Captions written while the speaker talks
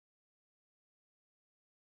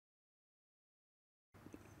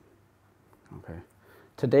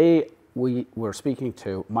Today we were speaking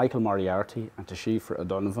to Michael Moriarty and to Síofra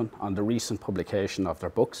O'Donovan on the recent publication of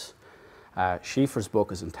their books. Síofra's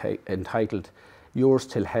book is entitled Yours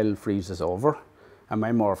Till Hell Freezes Over, a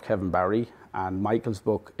memoir of Kevin Barry, and Michael's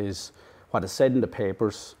book is What Is Said in the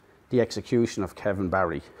Papers, The Execution of Kevin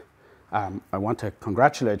Barry. I want to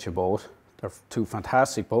congratulate you both. They're two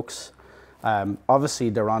fantastic books.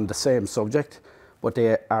 Obviously they're on the same subject, but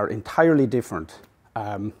they are entirely different.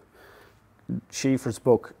 Síofra's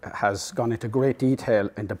book has gone into great detail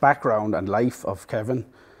in the background and life of Kevin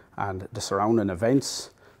and the surrounding events,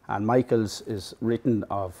 and Michael's is written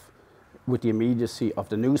with the immediacy of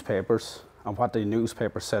the newspapers and what the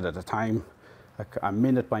newspapers said at the time, a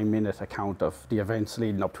minute-by-minute account of the events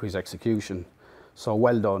leading up to his execution. So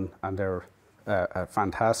well done, and they're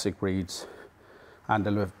fantastic reads, and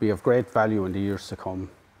they'll be of great value in the years to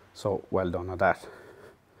come. So well done on that.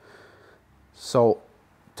 So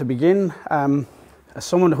to begin, as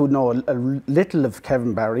someone who knows a little of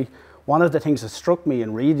Kevin Barry, one of the things that struck me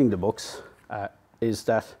in reading the books is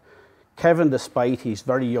that Kevin, despite his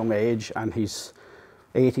very young age and his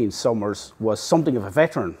 18 summers, was something of a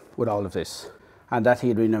veteran with all of this, and that he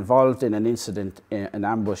had been involved in an incident, an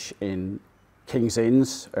ambush in King's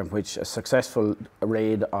Inns, in which a successful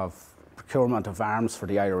raid of procurement of arms for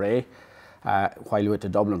the IRA while with the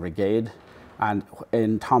Dublin Brigade. And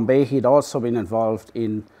in Tombay, he'd also been involved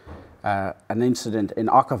in an incident in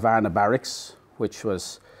Okavana Barracks, which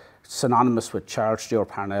was synonymous with Charles Stuart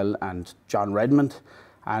Parnell and John Redmond.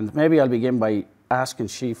 And maybe I'll begin by asking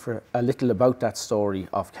Síofra a little about that story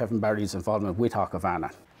of Kevin Barry's involvement with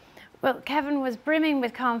Okavana. Well, Kevin was brimming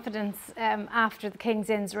with confidence after the King's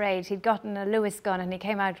Inns raid. He'd gotten a Lewis gun and he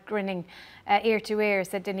came out grinning ear to ear,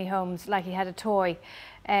 said Dinny Holmes, like he had a toy.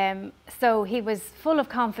 So he was full of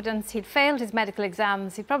confidence. He'd failed his medical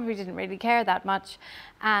exams. He probably didn't really care that much.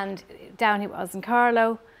 And down he was in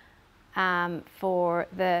Carlow for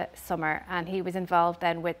the summer. And he was involved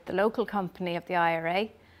then with the local company of the IRA.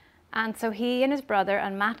 And so he and his brother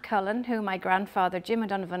and Matt Cullen, who my grandfather Jim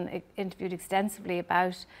O'Donovan interviewed extensively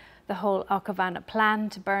about the whole Okavana plan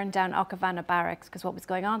to burn down Okavana Barracks, because what was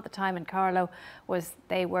going on at the time in Carlow was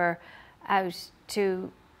they were out to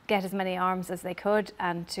get as many arms as they could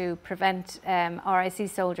and to prevent RIC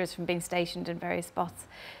soldiers from being stationed in various spots.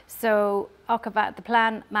 So the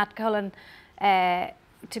plan, Matt Cullen,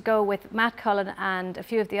 to go with Matt Cullen and a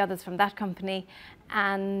few of the others from that company,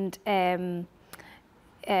 and Kevin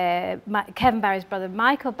Barry's brother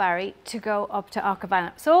Michael Barry, to go up to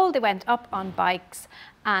Okavana. So they went up on bikes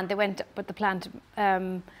and they went up with the plan to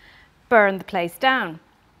burn the place down.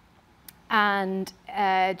 And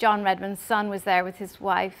John Redmond's son was there with his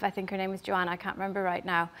wife. I think her name was Joanna, I can't remember right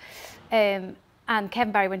now. And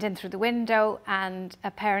Kevin Barry went in through the window, and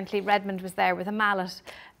apparently Redmond was there with a mallet.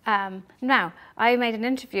 Now, I made an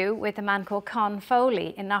interview with a man called Con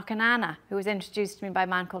Foley in Knockanana, who was introduced to me by a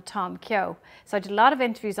man called Tom Keogh. So I did a lot of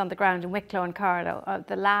interviews on the ground in Wicklow and Carlow,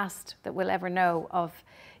 the last that we'll ever know of,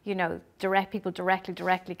 you know, people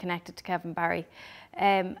directly connected to Kevin Barry.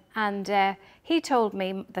 He told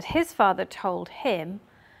me that his father told him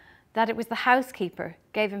that it was the housekeeper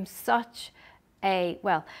gave him such a,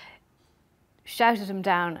 well, shouted him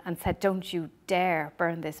down and said, "Don't you dare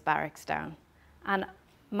burn this barracks down." And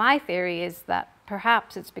my theory is that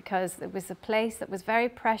perhaps it's because it was a place that was very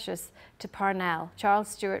precious to Parnell. Charles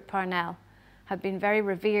Stuart Parnell had been very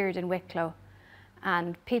revered in Wicklow.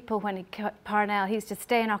 And people, when Parnell, he used to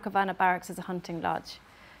stay in Okavana Barracks as a hunting lodge.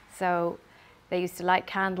 So they used to light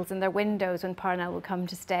candles in their windows when Parnell would come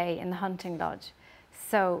to stay in the hunting lodge.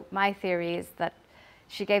 So my theory is that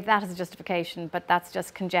she gave that as a justification, but that's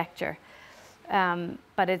just conjecture.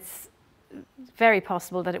 But it's very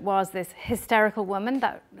possible that it was this hysterical woman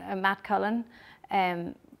that Matt Cullen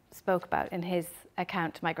spoke about in his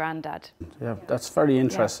account to my granddad. Yeah, that's very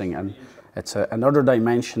interesting, and it's another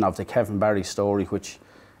dimension of the Kevin Barry story, which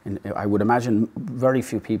I would imagine very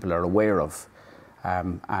few people are aware of,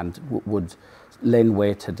 and would lend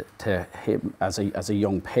weight to him as a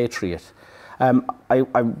young patriot.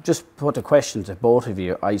 I just put a question to both of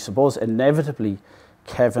you. I suppose inevitably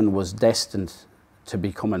Kevin was destined to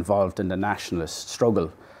become involved in the nationalist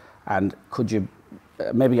struggle. And could you,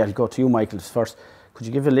 maybe I'll go to you, Michael, first, could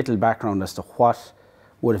you give a little background as to what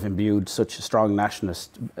would have imbued such a strong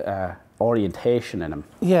nationalist orientation in him?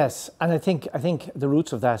 Yes, and I think the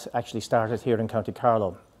roots of that actually started here in County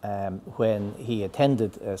Carlow when he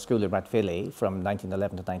attended school in Rathvilly from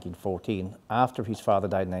 1911 to 1914. After his father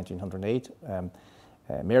died in 1908,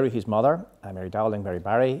 Mary, his mother, Mary Dowling, Mary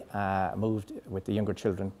Barry, moved with the younger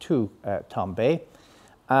children to Tombay,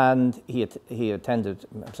 and he attended,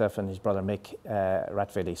 himself and his brother Mick,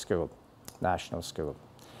 Rathvilly School, national school.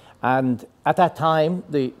 And at that time,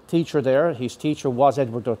 the teacher there, his teacher was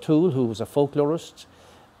Edward O'Toole, who was a folklorist,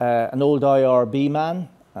 an old IRB man,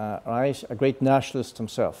 right, a great nationalist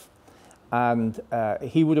himself. And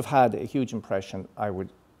he would have had a huge impression, I would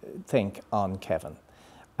think, on Kevin.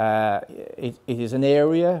 It is an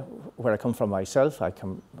area where I come from myself. I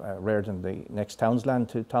come reared in the next townsland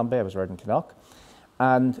to Tombay. I was reared in Kinnock.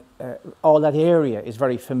 And all that area is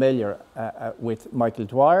very familiar with Michael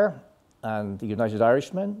Dwyer and the United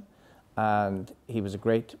Irishmen. And he was a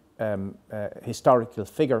great historical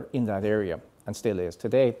figure in that area and still is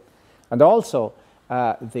today. And also,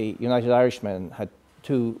 the United Irishmen had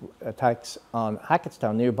 2 attacks on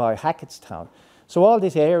Hackettstown, nearby Hackettstown. So all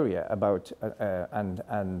this area about, and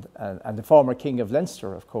the former King of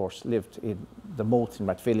Leinster, of course, lived in the moat in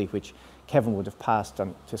Rathvilly, which Kevin would have passed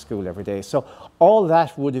on to school every day. So all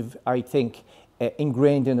that would have, I think,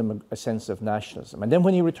 ingrained in him a sense of nationalism. And then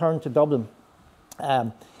when he returned to Dublin,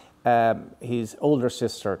 his older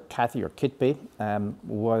sister, Cathy, or Kitby,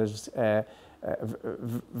 was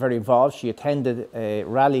very involved. She attended a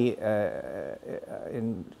rally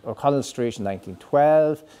in O'Connell Street in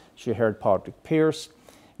 1912. She heard Padraig Pearse.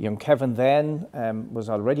 Young Kevin then was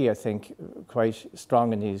already, I think, quite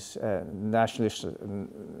strong in his nationalist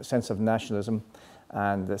sense of nationalism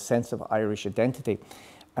and the sense of Irish identity,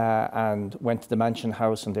 and went to the Mansion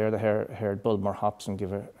House, and there they heard Bulmer Hobson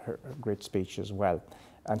give a great speech as well.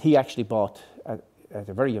 And he actually bought, at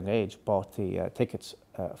a very young age, bought the tickets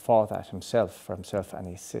for that himself, for himself and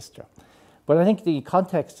his sister. But I think the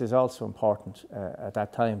context is also important at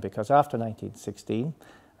that time, because after 1916,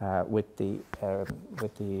 with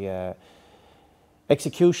the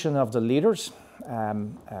execution of the leaders,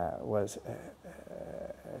 was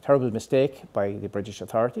a terrible mistake by the British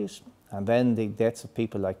authorities, and then the deaths of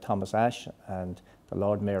people like Thomas Ashe and the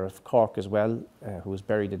Lord Mayor of Cork as well, who was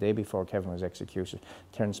buried the day before Kevin was executed,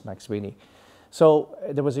 Terence McSweeney. So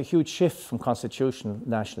there was a huge shift from constitutional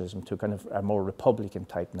nationalism to kind of a more Republican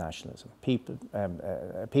type nationalism. People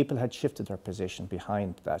had shifted their position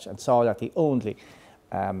behind that and saw that the only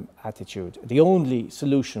attitude, the only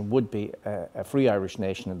solution would be a free Irish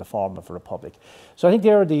nation in the form of a republic. So I think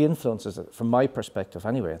there are the influences, from my perspective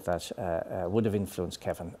anyway, that would have influenced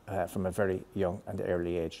Kevin from a very young and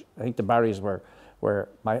early age. I think the Barrys were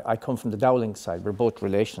I come from the Dowling side. We're both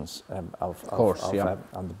relations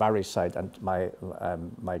on the Barry side, and my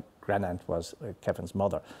grandaunt was Kevin's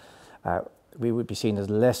mother. We would be seen as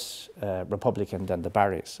less Republican than the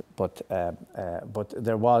Barrys, but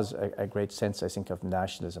there was a great sense, I think, of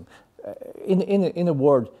nationalism. In a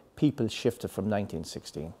word, people shifted from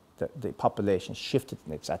 1916. The population shifted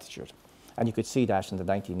in its attitude, and you could see that in the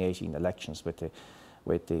 1918 elections with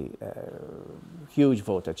the huge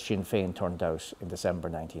vote that Sinn Féin turned out in December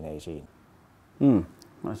 1918.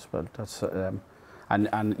 That's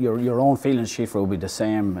and your own feelings, Síofra, will be the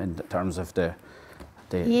same in terms of the.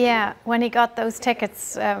 Yeah, when he got those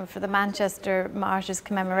tickets for the Manchester Martyrs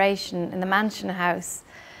commemoration in the Mansion House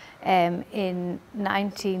in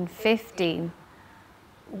 1915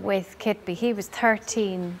 with Kitby, he was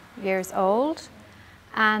 13 years old,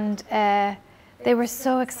 and they were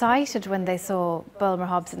so excited when they saw Bulmer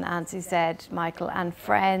Hobson, as you said, Michael, and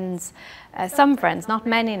friends, some friends, not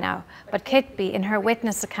many now, but Kitby, in her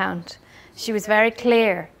witness account, she was very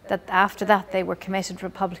clear that after that they were committed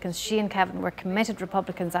Republicans. She and Kevin were committed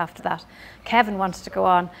Republicans after that. Kevin wanted to go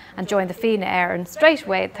on and join the Fianna Éireann straight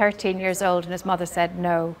away at 13 years old, and his mother said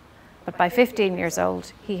no. But by 15 years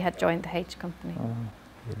old, he had joined the H Company.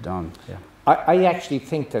 You're done, yeah. I actually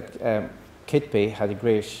think that Kitby had a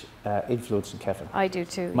great influence on Kevin. I do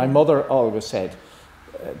too. My mother always said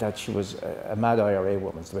that she was a mad IRA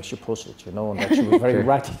woman, the way she put it, you know, and that she was very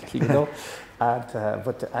radical, you know. And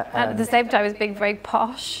at the same time as being very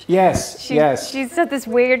posh. Yes, yes. She said this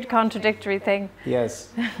weird contradictory thing.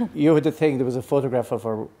 Yes. You had the thing, there was a photograph of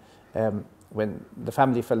her when the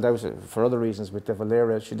family fell out for other reasons with De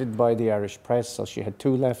Valera. She didn't buy the Irish Press, so she had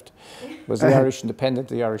 2 left. It was the Irish Independent,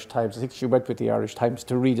 the Irish Times. I think she went with the Irish Times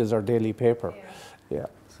to read as her daily paper. Yeah.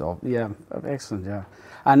 So, yeah, excellent, yeah.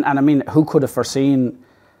 And I mean, who could have foreseen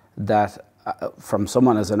that from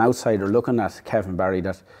someone as an outsider looking at Kevin Barry,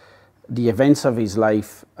 that the events of his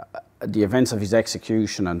life, the events of his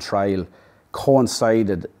execution and trial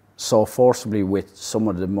coincided so forcibly with some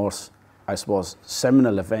of the most, I suppose,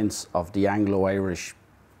 seminal events of the Anglo-Irish,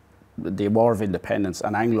 the War of Independence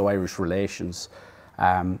and Anglo-Irish relations,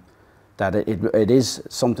 that it is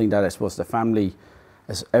something that I suppose the family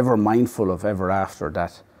is ever mindful of ever after,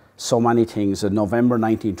 that so many things in November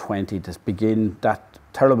 1920 to begin that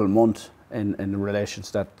terrible month in relation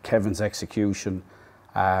to that Kevin's execution,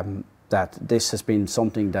 that this has been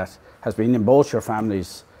something that has been in both your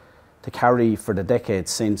families' to carry for the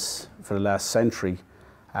decades since, for the last century,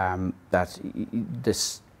 that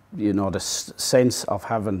this, you know, this sense of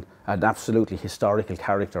having an absolutely historical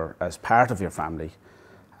character as part of your family.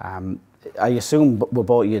 I assume with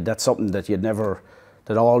both of you that's something that you'd never,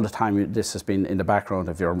 that all the time this has been in the background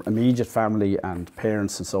of your immediate family and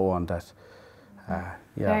parents and so on. That, yeah.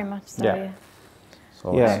 Very much so. Yeah. Yeah.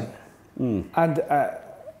 So Yeah. And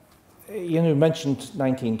you mentioned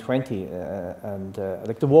 1920 and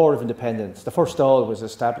like the War of Independence. The first Dáil was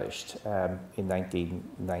established in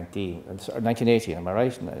 1980. Am I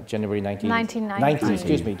right? January 1990.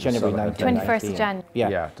 Excuse me, January 1919. 21st of January.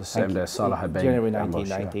 yeah, the same day Salah had been January ambushed,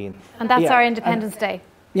 1919. And that's our Independence Day.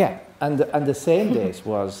 Yeah, and the same days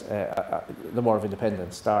was the War of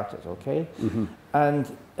Independence started, okay? And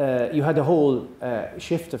you had a whole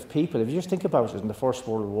shift of people. If you just think about it, in the First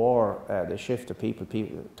World War, the shift of people,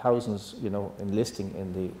 thousands, you know, enlisting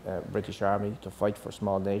in the British Army to fight for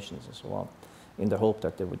small nations and so on, in the hope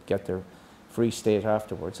that they would get their free state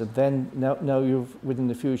afterwards. And then now you've, within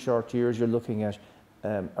a few short years, you're looking at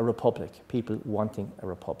a republic, people wanting a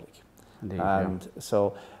republic. Indeed, and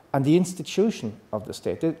so... And the institution of the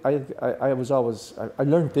state, I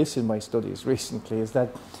learned this in my studies recently, is that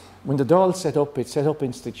when the Dáil set up, it set up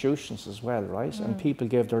institutions as well, right? And people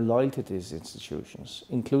gave their loyalty to these institutions,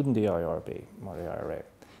 including the IRB, Moriarty,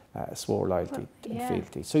 swore loyalty and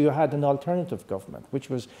fealty. So you had an alternative government, which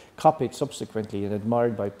was copied subsequently and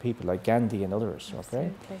admired by people like Gandhi and others,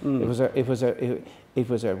 okay? It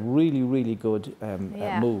was a really, really good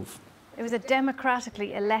move. It was a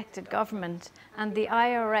democratically elected government, and the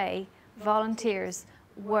IRA volunteers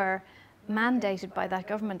were mandated by that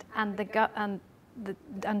government, and Dáil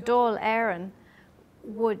Éireann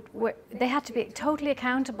they had to be totally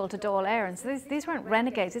accountable to Dáil Éireann. So these weren't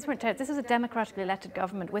renegades. This was a democratically elected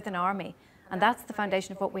government with an army, and that's the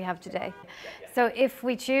foundation of what we have today. So if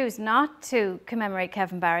we choose not to commemorate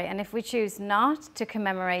Kevin Barry, and if we choose not to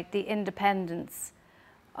commemorate the independence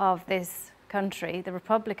of this country, the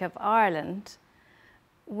Republic of Ireland,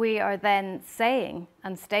 we are then saying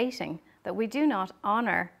and stating that we do not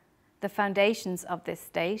honour the foundations of this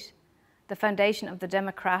state, the foundation of the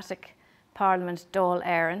democratic Parliament, Dáil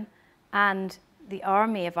Éireann, and the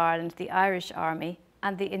Army of Ireland, the Irish Army,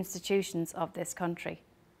 and the institutions of this country.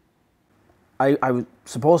 I would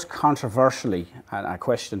suppose controversially, and a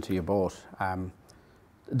question to you both,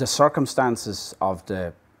 the circumstances of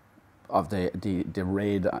the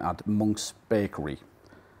raid at Monk's Bakery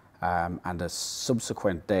and the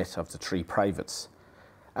subsequent death of the three privates.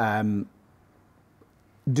 Do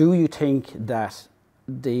you think that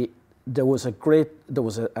there was we'll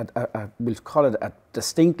call it a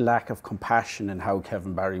distinct lack of compassion in how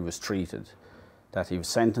Kevin Barry was treated, that he was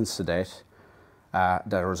sentenced to death?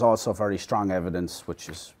 There was also very strong evidence, which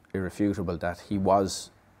is irrefutable, that he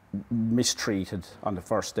was mistreated on the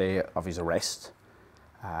first day of his arrest.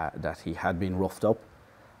 That he had been roughed up,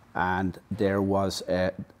 and there was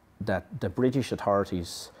that the British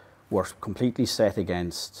authorities were completely set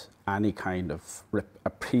against any kind of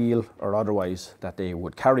appeal or otherwise that they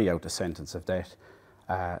would carry out a sentence of death.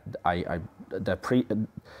 That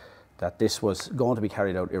this was going to be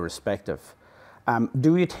carried out irrespective.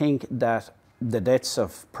 Do you think that the deaths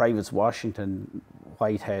of Privates Washington,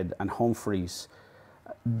 Whitehead and Humphreys,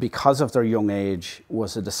 because of their young age,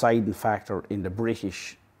 was a deciding factor in the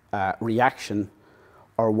British reaction,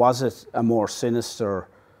 or was it a more sinister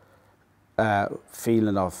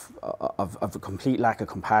feeling of a complete lack of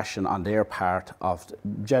compassion on their part of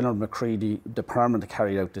General Macready, determined to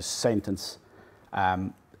carry out this sentence?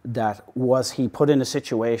 That was he put in a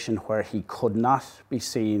situation where he could not be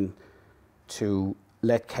seen to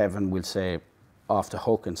let Kevin, we'll say, off the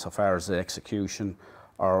hook insofar as the execution?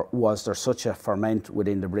 Or was there such a ferment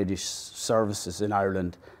within the British services in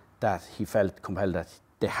Ireland that he felt compelled that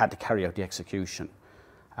they had to carry out the execution?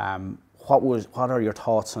 What are your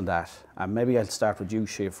thoughts on that? Maybe I'll start with you,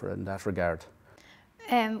 Síofra, in that regard.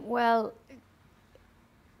 Well,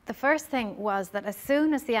 the first thing was that as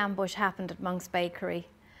soon as the ambush happened at Monk's Bakery,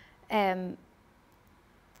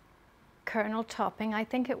 Colonel Topping, I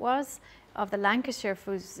think it was, of the Lancashire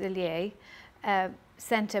Fusiliers,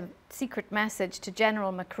 sent a secret message to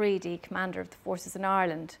General Macready, commander of the forces in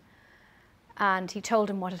Ireland, and he told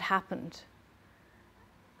him what had happened.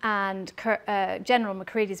 And General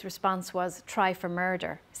Macready's response was, try for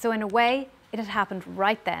murder. So in a way, it had happened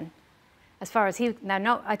right then. As far as he, now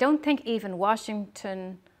no, I don't think even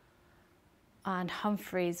Washington and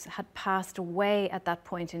Humphreys had passed away at that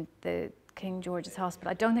point in the King George's Hospital.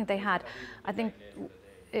 I don't think they had. I think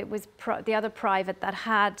it was the other private that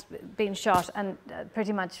had been shot, and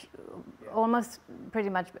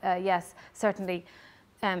yes, certainly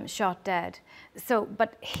shot dead. So,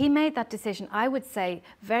 but he made that decision, I would say,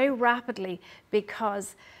 very rapidly,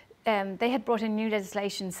 because they had brought in new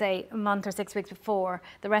legislation, say, a month or 6 weeks before,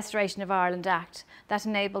 the Restoration of Ireland Act, that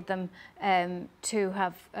enabled them to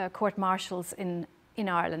have court-martials in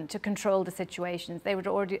Ireland to control the situations. They'd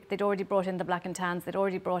already brought in the black and tans, they'd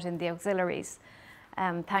already brought in the auxiliaries,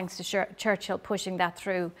 thanks to Churchill pushing that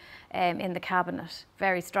through in the cabinet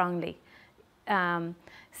very strongly.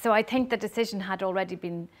 So I think the decision had already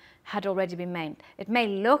been made. It may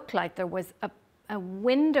look like there was a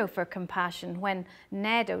window for compassion when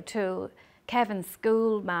Ned O'Toole, Kevin's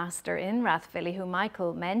schoolmaster in Rathvilly, who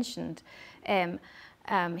Michael mentioned,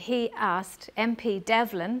 he asked MP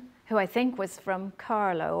Devlin, who I think was from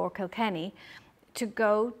Carlow or Kilkenny, to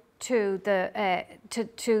go to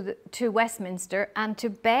Westminster and to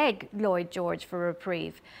beg Lloyd George for a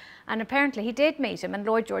reprieve. And apparently he did meet him, and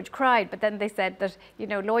Lloyd George cried, but then they said that, you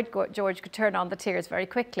know, Lloyd George could turn on the tears very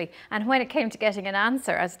quickly. And when it came to getting an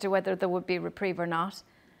answer as to whether there would be a reprieve or not,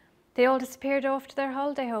 they all disappeared off to their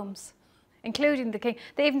holiday homes, including the King.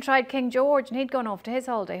 They even tried King George, and he'd gone off to his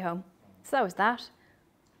holiday home. So that was that.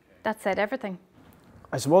 That said everything.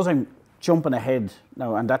 I suppose I'm jumping ahead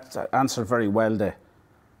now, and that answered very well the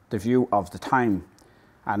view of the time,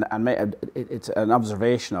 and it's an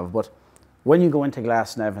observation of, but when you go into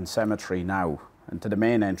Glasnevin Cemetery now, into the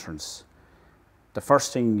main entrance, the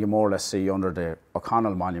first thing you more or less see under the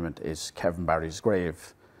O'Connell monument is Kevin Barry's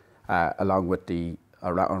grave, along with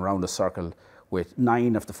around the circle with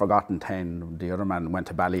 9 of the forgotten 10. The other man went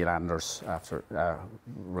to Ballylanders after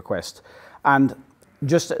request. And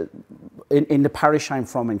just in the parish I'm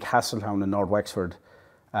from in Castletown in North Wexford,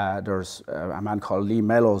 there's a man called Lee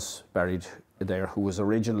Mellows buried there, who was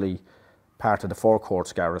originally part of the Four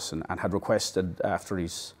Courts garrison and had requested, after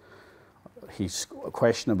his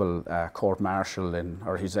questionable court-martial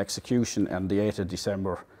or his execution on the 8th of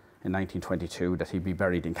December in 1922, that he be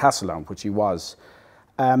buried in Castletown, which he was.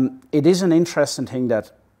 It is an interesting thing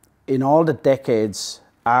that in all the decades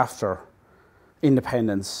after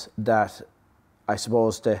independence, that I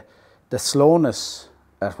suppose the slowness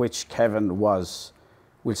at which Kevin was,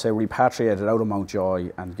 we'll say, repatriated out of Mountjoy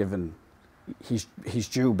and given his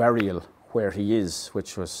due burial where he is,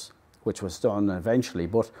 which was done eventually.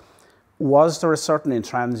 But was there a certain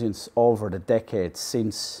intransience over the decades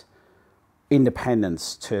since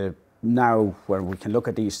independence to now, where we can look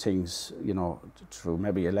at these things, you know, through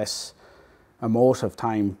maybe a less emotive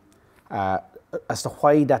time, as to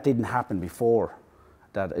why that didn't happen before?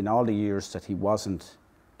 That in all the years that he wasn't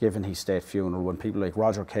given his state funeral, when people like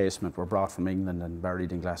Roger Casement were brought from England and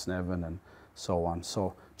buried in Glasnevin and so on.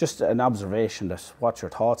 So just an observation, that what your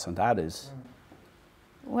thoughts on that is.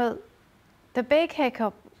 Well, the big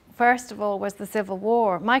hiccup, first of all, was the Civil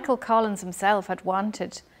War. Michael Collins himself had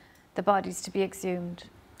wanted the bodies to be exhumed.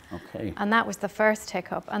 Okay. And that was the first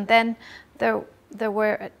hiccup. And then there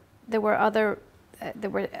were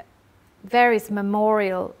various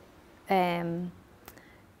memorial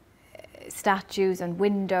statues and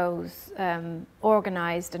windows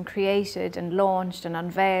organised and created and launched and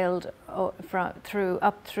unveiled up through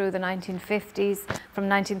the 1950s. From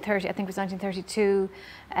 1930, I think it was 1932,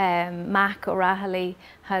 Mac O'Rahilly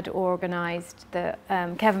had organised the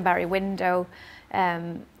Kevin Barry window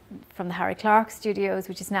from the Harry Clark Studios,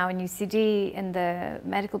 which is now in UCD in the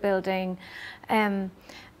medical building.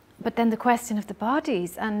 But then the question of the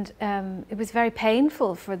bodies, and it was very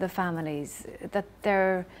painful for the families, that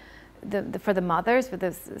for the mothers, for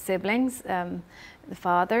the siblings, the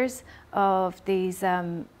fathers of these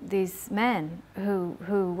men who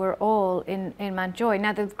were all in Mountjoy.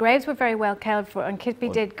 Now the graves were very well cared for, and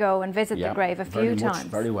Kitby did go and visit the grave a few times.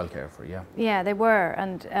 Very well cared for, yeah. Yeah, they were,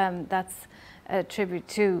 and that's a tribute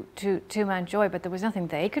to Mountjoy, but there was nothing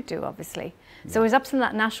they could do, obviously. Yeah. So it was up to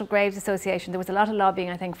the National Graves Association. There was a lot of lobbying,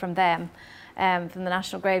 I think, from them, from the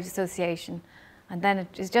National Graves Association. And then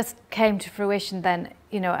it just came to fruition then,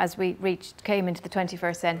 you know, as we came into the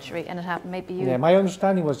 21st century, and it happened. Maybe you... Yeah, my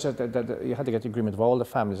understanding was that you had to get the agreement of all the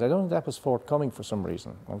families. I don't think that was forthcoming for some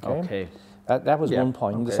reason, okay? That was one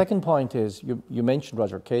point. Okay. The second point is, you mentioned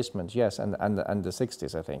Roger Casement, yes, and the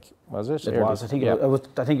 60s, I think, was it? It was, I think it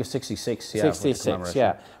was 66, yeah. 66,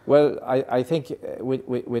 yeah. Well, I think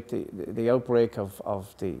with the outbreak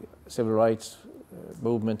of the civil rights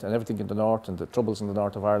movement and everything in the north, and the troubles in the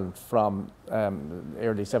north of Ireland from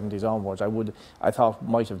early 70s onwards, I thought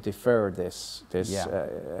might have deferred this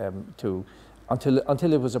to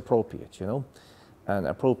until it was appropriate, you know, and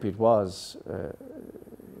appropriate was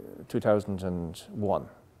 2001.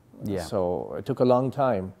 Yeah. So it took a long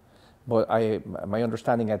time, but my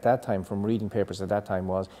understanding at that time, from reading papers at that time,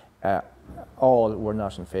 was all were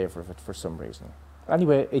not in favour of it for some reason.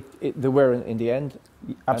 Anyway, they were in the end.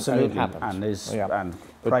 Absolutely, and and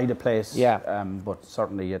pride of place. Yeah. But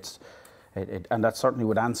certainly and that certainly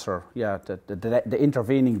would answer, the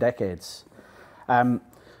intervening decades.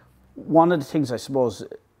 One of the things I suppose,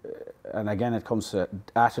 and again it comes to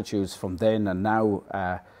attitudes from then and now,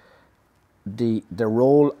 the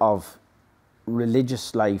role of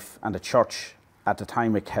religious life and the church at the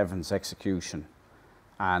time of Kevin's execution,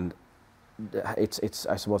 and it's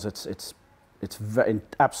I suppose it's very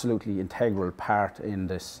absolutely integral part in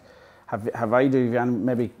this. Have either of you, and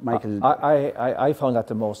maybe Michael? I found that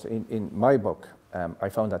the most in my book. I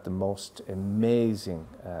found that the most amazing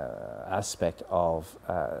aspect of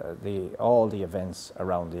all the events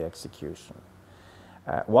around the execution.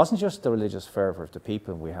 Wasn't just the religious fervour of the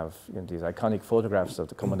people. We have these iconic photographs of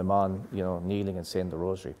the coming on, kneeling and saying the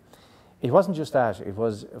rosary. It wasn't just that. It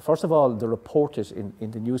was, first of all, the reporters in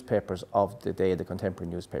the newspapers of the day, the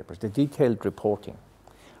contemporary newspapers, the detailed reporting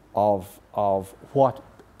of what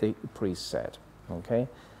the priest said, okay?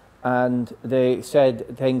 And they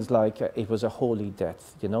said things like it was a holy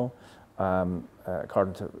death,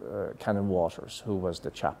 according to Canon Waters, who was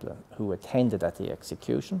the chaplain who attended at the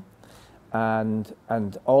execution, and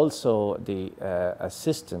also the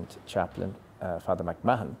assistant chaplain, Father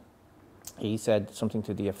McMahon. He said something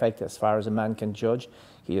to the effect, as far as a man can judge,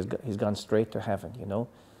 he's gone straight to heaven,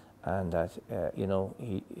 and that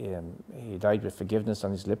he died with forgiveness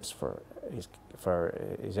on his lips for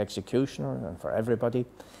his executioner and for everybody,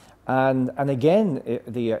 and again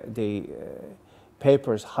the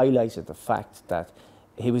papers highlighted the fact that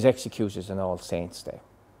he was executed on All Saints' Day.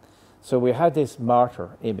 So we had this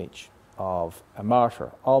martyr image of a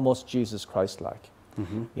martyr, almost Jesus Christ-like,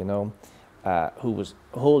 who was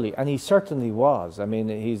holy, and he certainly was. I mean,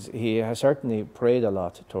 he has certainly prayed a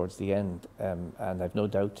lot towards the end, and I've no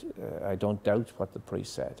doubt, I don't doubt what the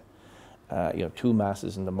priest said. 2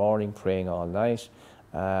 masses in the morning, praying all night.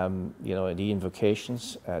 The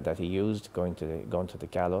invocations that he used going to the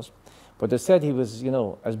gallows. But they said he was,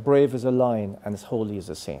 as brave as a lion and as holy as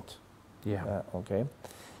a saint. Yeah. Okay.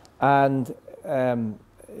 And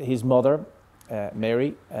his mother,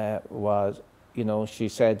 Mary, was, she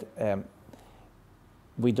said,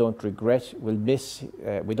 we don't regret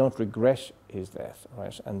his death,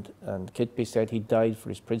 right? And Kitby said he died for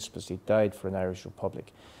his principles, he died for an Irish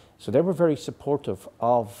Republic. So they were very supportive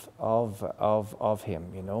of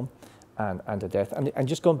him, and the death. And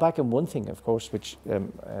just going back on one thing, of course, which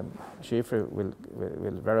Síofra will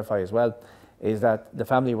verify as well, is that the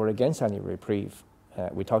family were against any reprieve.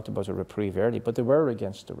 We talked about a reprieve early, but they were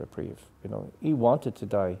against the reprieve. He wanted to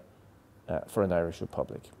die for an Irish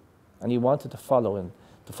Republic, and he wanted to follow in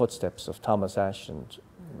the footsteps of Thomas Ashe and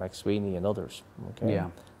McSweeney and others. Okay?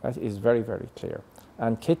 Yeah. That is very, very clear.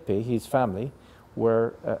 And Kitby, his family,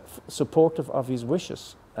 were supportive of his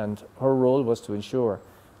wishes, and her role was to ensure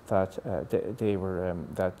that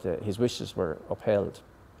his wishes were upheld,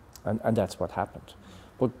 and that's what happened.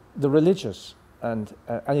 But the religious, and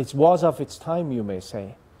it was of its time, you may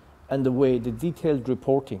say, and the detailed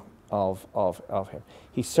reporting of him,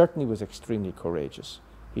 he certainly was extremely courageous.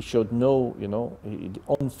 He showed no,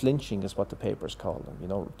 unflinching is what the papers call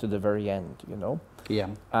him, to the very end, Yeah.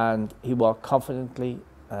 And he walked confidently,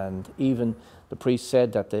 and even the priest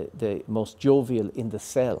said that the most jovial in the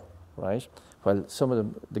cell, right? While some of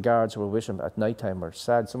them, the guards who were with him at night time were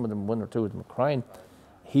sad, some of them, 1 or 2 of them were crying,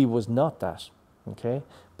 he was not that, okay?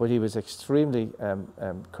 But he was extremely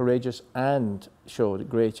courageous and showed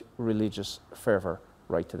great religious fervour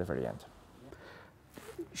right to the very end.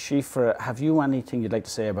 Síofra, have you anything you'd like to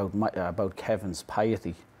say about Kevin's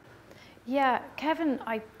piety? Yeah, Kevin,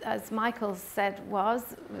 as Michael said,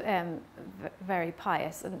 was very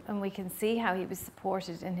pious, and we can see how he was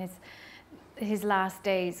supported in his last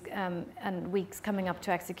days and weeks coming up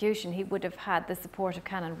to execution. He would have had the support of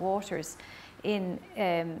Canon Waters in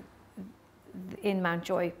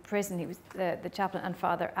Mountjoy prison. He was the chaplain, and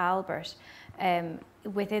Father Albert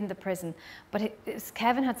within the prison. But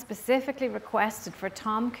Kevin had specifically requested for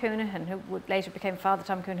Tom Coonahan, who would later become Father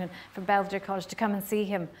Tom Coonahan from Belvedere College, to come and see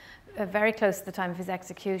him very close to the time of his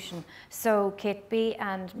execution. So Kitby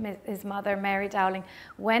and his mother, Mary Dowling,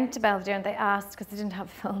 went to Belvedere, and they asked, because they didn't have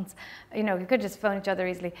phones, you could just phone each other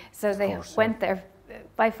easily. So they went there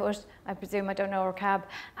by foot, I presume, I don't know, or cab,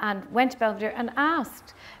 and went to Belvedere and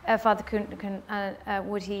asked Father Coonahan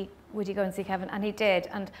would he go and see Kevin, and he did.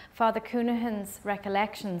 And Father Coonahan's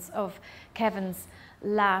recollections of Kevin's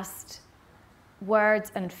last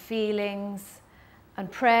words and feelings and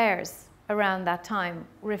prayers around that time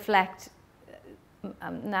reflect,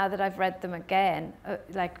 now that I've read them again,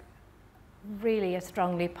 like really a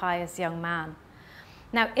strongly pious young man.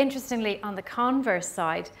 Now, interestingly, on the converse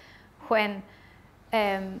side, when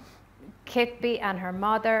Kitby and her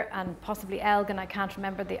mother and possibly Elgin, I can't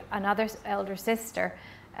remember, another elder sister,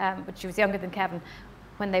 but she was younger than Kevin,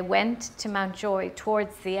 when they went to Mountjoy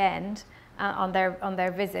towards the end on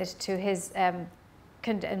their visit to his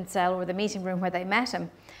condensed cell or the meeting room where they met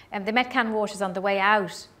him, they met Canon Waters on the way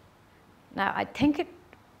out. Now,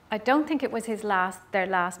 I don't think it was their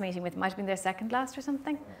last meeting with him, it might have been their second last or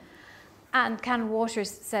something. And Canon Waters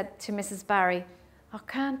said to Mrs. Barry, "I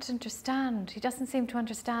can't understand. He doesn't seem to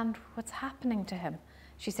understand what's happening to him."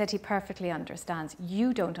 She said, "He perfectly understands.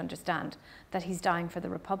 You don't understand that he's dying for the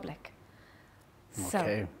Republic." Okay.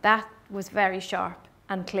 So that was very sharp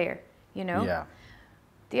and clear, you know. Yeah.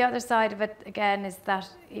 The other side of it, again, is that,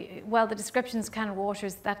 well, the descriptions, Canon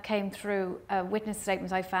Waters, that came through a witness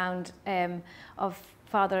statement I found of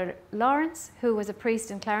Father Lawrence, who was a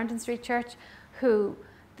priest in Clarendon Street Church, who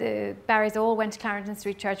the Barrys all went to Clarendon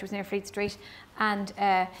Street Church, it was near Fleet Street, and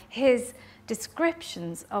his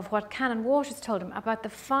descriptions of what Canon Waters told him about the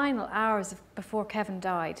final hours before Kevin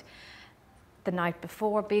died, the night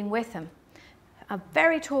before, being with him. A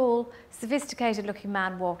very tall, sophisticated-looking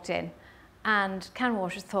man walked in, and Canon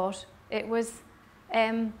Waters thought it was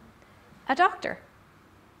a doctor.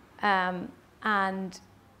 And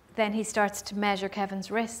then he starts to measure Kevin's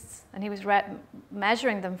wrists, and he was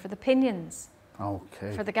measuring them for the pinions.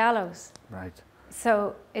 Okay. For the gallows. Right.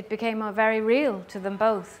 So it became very real to them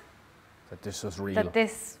both. That this was real. That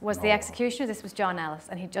this was the executioner, this was John Ellis,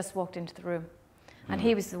 and he just walked into the room. And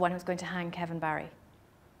he was the one who was going to hang Kevin Barry.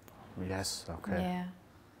 Yes, okay.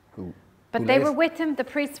 Yeah. But they were with him, the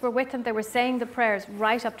priests were with him, they were saying the prayers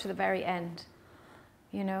right up to the very end,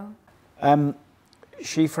 you know.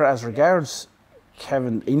 Síofra, as regards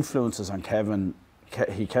Kevin, influences on Kevin,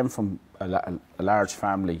 he came from a large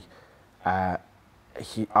family.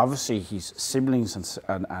 Obviously his siblings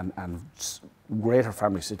and greater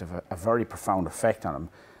families did have a very profound effect on him.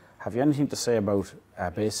 Have you anything to say about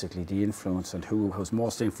basically the influence and who was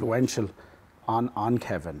most influential on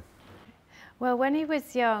Kevin? Well, when he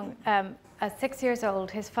was young, at 6 years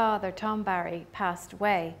old, his father, Tom Barry, passed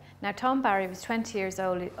away. Now, Tom Barry was 20 years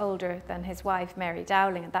older than his wife, Mary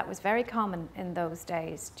Dowling, and that was very common in those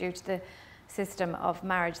days due to the system of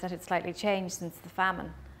marriage that had slightly changed since the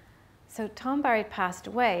famine. So Tom Barry passed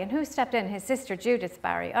away, and who stepped in? His sister, Judith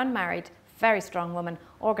Barry, unmarried, very strong woman,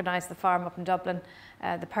 organised the farm up in Dublin,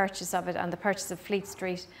 the purchase of it and the purchase of Fleet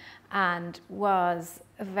Street, and was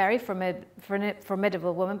a very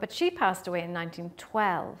formidable woman, but she passed away in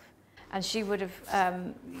 1912. And she would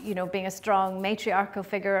have, you know, being a strong matriarchal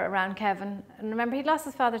figure around Kevin. And remember, he'd lost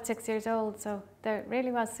his father at 6 years old, so there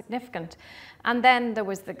really was significant. And then there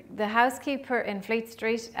was the housekeeper in Fleet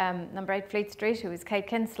Street, number 8 Fleet Street, who was Kate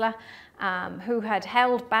Kinsella, who had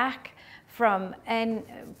held back from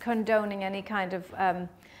condoning any kind of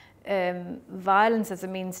violence as a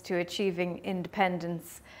means to achieving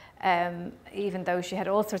independence, even though she had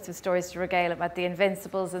all sorts of stories to regale about the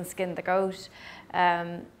Invincibles and Skin the Goat.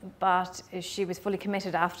 But she was fully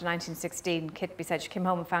committed after 1916. Kitby said she came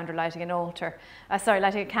home and found her lighting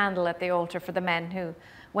lighting a candle at the altar for the men who,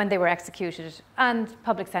 when they were executed, and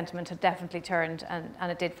public sentiment had definitely turned,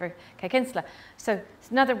 and it did for Kate Kinsella. So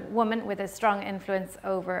it's another woman with a strong influence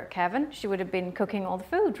over Kevin. She would have been cooking all the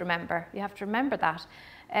food, remember. You have to remember that.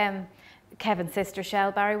 Kevin's sister,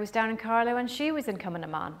 Shell Barry, was down in Carlow, and she was in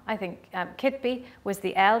Cumminaman. I think Kitby was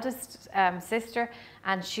the eldest sister,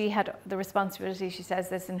 and she had the responsibility, she says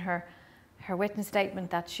this in her witness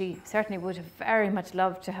statement, that she certainly would have very much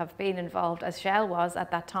loved to have been involved, as Shell was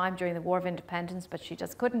at that time during the War of Independence, but she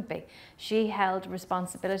just couldn't be. She held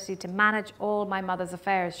responsibility to manage all my mother's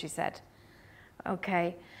affairs, she said.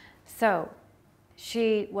 Okay, so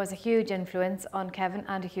she was a huge influence on Kevin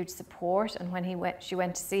and a huge support, and when she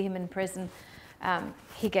went to see him in prison,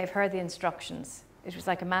 he gave her the instructions. It was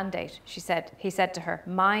like a mandate. He said to her,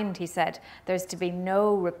 "Mind," he said, "there's to be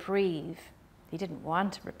no reprieve." He didn't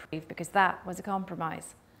want a reprieve because that was a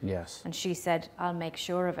compromise. Yes. And she said, "I'll make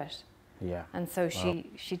sure of it." Yeah. And so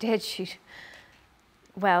she did.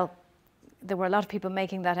 Well, there were a lot of people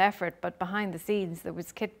making that effort, but behind the scenes there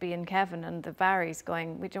was Kitby and Kevin and the Barrys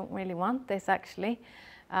going, "We don't really want this, actually."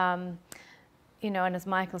 You know, and as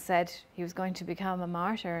Michael said, he was going to become a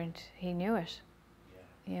martyr, and he knew it.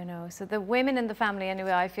 Yeah. You know, so the women in the family,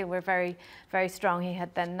 anyway, I feel were very, very strong. He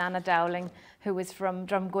had then Nana Dowling, who was from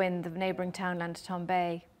Drumgwyn, the neighbouring townland to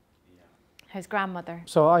Tombay, his grandmother.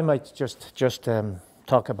 So I might just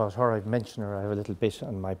talk about her. I've mentioned her a little bit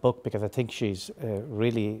in my book because I think she's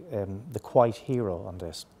really the quiet hero on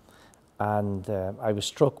this. And I was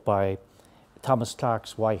struck by Thomas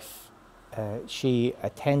Clark's wife, she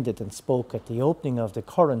attended and spoke at the opening of the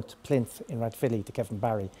current plinth in Rathvilly to Kevin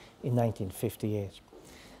Barry in 1958.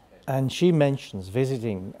 And she mentions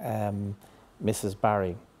visiting Mrs.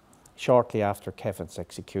 Barry shortly after Kevin's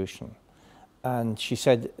execution. And she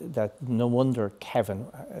said that no wonder Kevin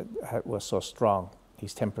was so strong,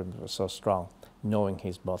 his temperament was so strong, knowing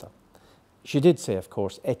his mother. She did say, of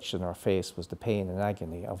course, etched in her face was the pain and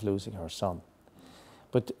agony of losing her son.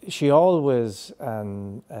 But she always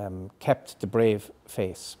kept the brave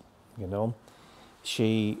face, you know.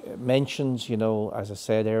 She mentions, you know, as I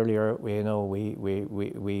said earlier, we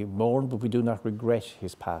mourn, but we do not regret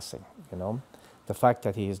his passing, you know. The fact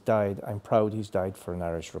that he has died, I'm proud he's died for an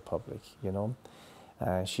Irish Republic, you know.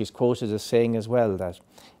 She's quoted as saying as well that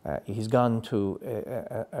he's gone to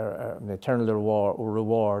an eternal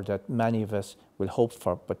reward that many of us will hope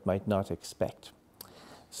for but might not expect.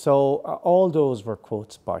 So all those were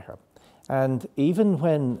quotes by her. And even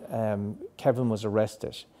when Kevin was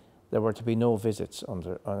arrested, there were to be no visits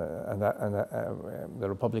the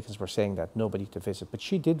Republicans were saying that, nobody to visit, but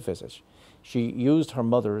she did visit. She used her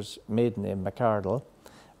mother's maiden name, McArdle,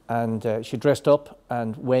 and she dressed up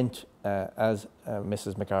and went as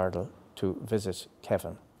Mrs. McArdle to visit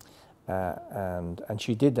Kevin. And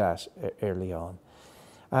she did that early on.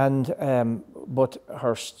 And but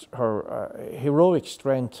her heroic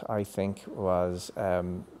strength, I think, was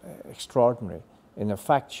extraordinary. In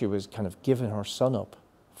fact, she was kind of giving her son up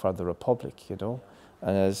for the Republic, you know.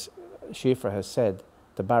 And as Síofra has said,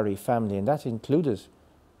 the Barry family, and that included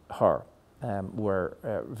her, were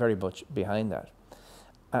very much behind that.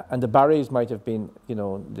 And the Barrys might have been, you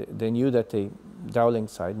know, they knew that the Dowling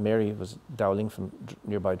side, Mary was Dowling from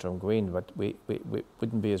nearby Drumgreen, but we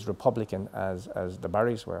wouldn't be as Republican as the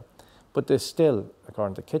Barrys were. But they still,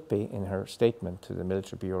 according to Kitby in her statement to the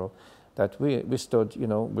Military Bureau, that we stood, you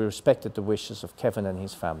know, we respected the wishes of Kevin and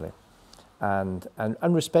his family, and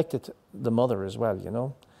respected the mother as well, you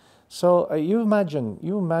know. So you imagine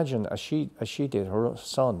as she did, her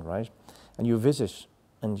son, right, and you visit,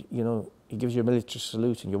 and you know, he gives you a military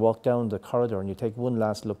salute, and you walk down the corridor and you take one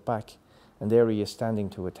last look back, and there he is standing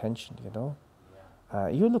to attention, you know. Yeah.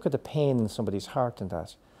 You look at the pain in somebody's heart in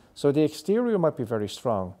that. So the exterior might be very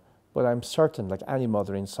strong, but I'm certain, like any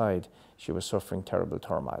mother inside, she was suffering terrible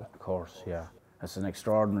turmoil. Of course, yeah. It's an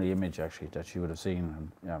extraordinary image, actually, that she would have seen.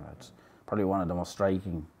 And, yeah, it's probably one of the most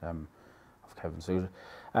striking of Kevin's suit.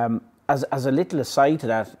 As a little aside to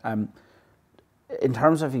that, in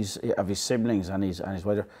terms of his siblings and his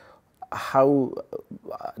wife, how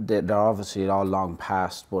they're obviously all long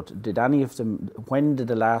past, but did any of them, when did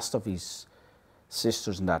the last of his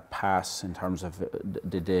sisters and that pass, in terms of,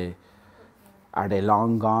 are they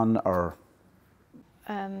long gone, or?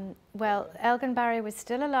 Well, Elgin Barry was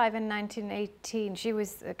still alive in 1918. She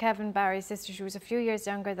was Kevin Barry's sister. She was a few years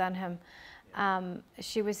younger than him.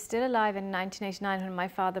 She was still alive in 1989 when my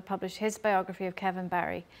father published his biography of Kevin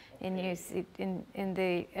Barry in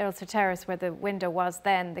the Ulster Terrace, where the window was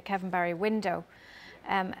then, the Kevin Barry window.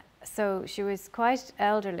 So she was quite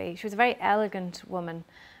elderly. She was a very elegant woman,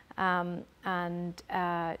 and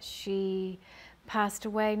she passed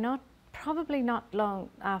away probably not long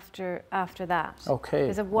after that. Okay.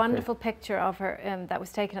 There's a wonderful picture of her that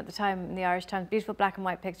was taken at the time in the Irish Times, beautiful black and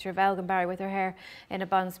white picture of Elgin Barry with her hair in a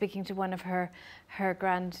bun, speaking to one of her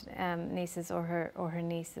grand nieces or her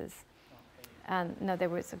nieces. And no, there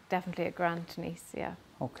was definitely a grand niece, yeah.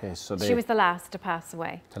 Okay, so she was the last to pass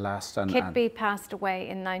away. The last, and Kitby passed away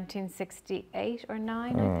in 1968 or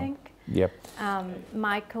 9, I think. Yep.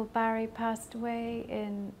 Michael Barry passed away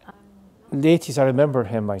in the 80s. I remember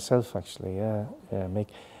him myself, actually. Yeah, Mick.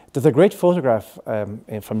 There's a great photograph from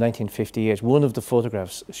 1958. One of the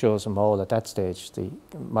photographs shows them all at that stage,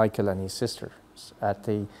 Michael and his sisters, at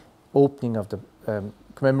the opening of the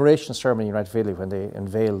commemoration ceremony in Rathvilly, when they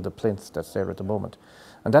unveiled the plinth that's there at the moment.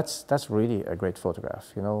 And that's really a great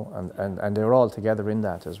photograph, you know, and they're all together in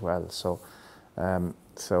that as well. So,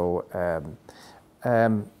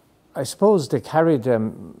 I suppose they carried I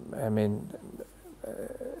mean,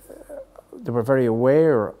 they were very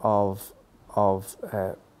aware of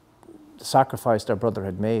the sacrifice their brother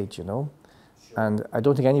had made, you know, and I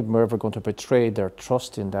don't think any of them were ever going to betray their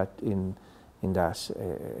trust in that, you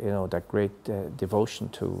know, that great devotion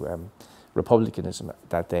to republicanism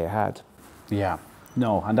that they had. Yeah,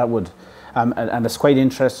 no, and that would, and it's quite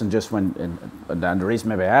interesting. Just when, and the reason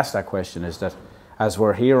maybe I asked that question is that as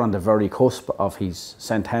we're here on the very cusp of his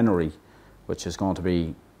centenary, which is going to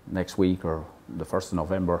be next week or the 1st of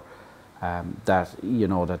November, that, you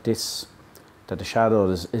know, that the shadow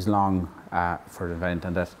is long for the event,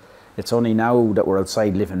 and that it's only now that we're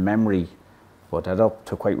outside living memory, but that up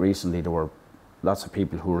to quite recently there were lots of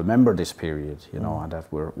people who remember this period, you know, and that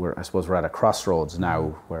I suppose we're at a crossroads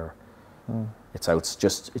now where it's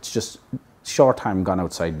just short time gone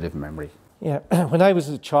outside living memory. Yeah, when I was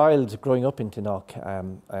a child growing up in Tinnock,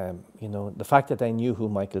 you know, the fact that I knew who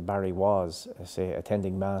Michael Barry was, say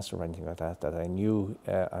attending mass or anything like that, that I knew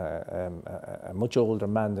a much older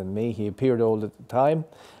man than me, he appeared old at the time,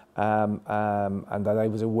 and that I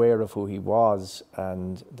was aware of who he was,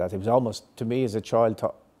 and that he was almost, to me as a child,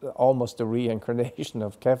 almost a reincarnation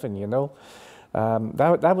of Kevin, you know.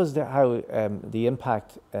 That was how the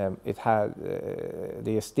impact it had,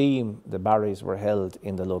 the esteem the Barrys were held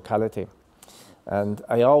in the locality. And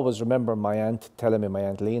I always remember my aunt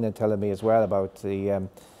Lena telling me as well about the,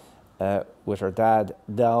 with her dad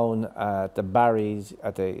down at the Barrys,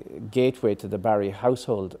 at the gateway to the Barry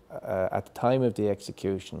household at the time of the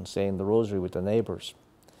execution, saying the rosary with the neighbours.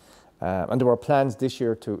 And there were plans this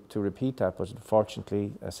year to repeat that, but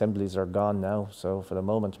unfortunately assemblies are gone now, so for the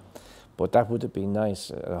moment. But that would have been nice,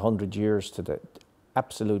 100 years to the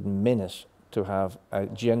absolute minute, to have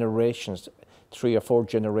generations, 3 or 4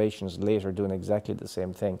 generations later doing exactly the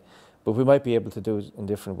same thing. But we might be able to do it in a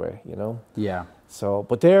different way, you know? Yeah. So,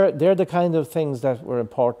 but they're the kind of things that were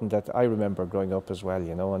important that I remember growing up as well,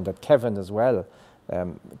 you know, and that Kevin as well,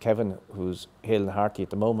 Kevin, who's hale and hearty at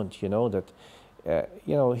the moment, you know, that,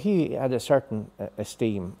 you know, he had a certain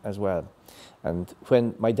esteem as well. And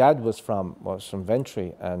when my dad was from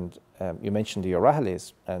Ventry, and you mentioned the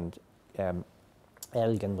O'Reillys, and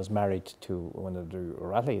Elgin was married to one of the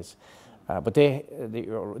O'Reillys. But the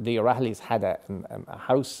O'Reillys had a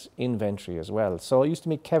house in Ventry as well. So I used to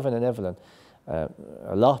meet Kevin and Evelyn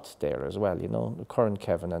a lot there as well, you know, the current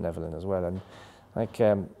Kevin and Evelyn as well. And like,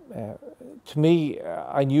 to me,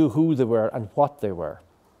 I knew who they were and what they were,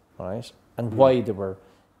 right? And why they were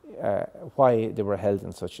held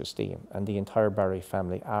in such esteem. And the entire Barry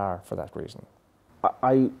family are for that reason.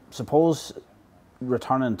 I suppose,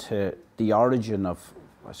 returning to the origin of,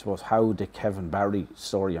 I suppose, how the Kevin Barry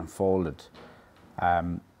story unfolded,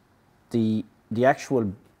 the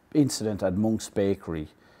actual incident at Monk's Bakery,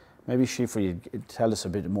 maybe Síofra, you'd tell us a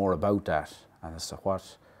bit more about that and as to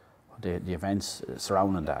what the events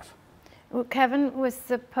surrounding that. Well, Kevin was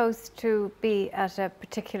supposed to be at a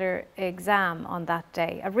particular exam on that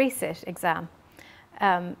day, a resit exam,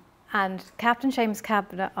 and Captain Seamus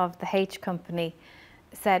Kavanagh of the H Company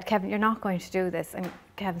said, "Kevin, you're not going to do this." And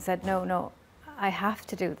Kevin said, no, I have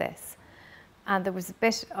to do this. And there was a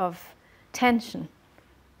bit of tension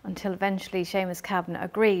until eventually Seamus Kavanagh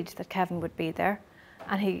agreed that Kevin would be there.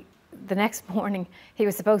 And the next morning, he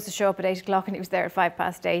was supposed to show up at 8 o'clock and he was there at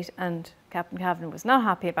 8:05, and Captain Kavanagh was not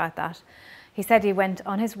happy about that. He said he went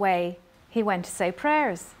on his way, he went to say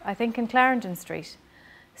prayers, I think in Clarendon Street.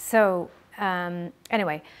 So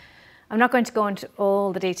anyway, I'm not going to go into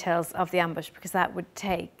all the details of the ambush because that would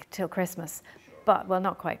take till Christmas, but, well,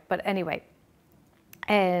 not quite, but anyway.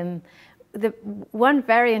 The one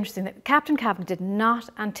very interesting thing, Captain Kavanagh did not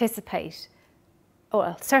anticipate,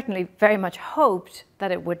 well, certainly very much hoped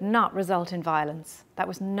that it would not result in violence. That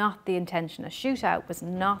was not the intention. A shootout was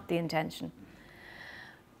not the intention.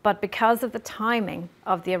 But because of the timing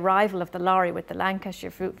of the arrival of the lorry with the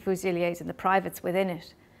Lancashire Fusiliers and the privates within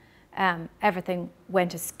it, everything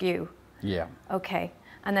went askew. Yeah. Okay.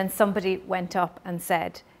 And then somebody went up and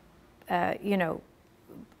said, you know,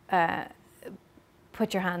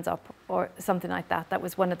 put your hands up, or something like that. That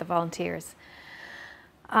was one of the volunteers.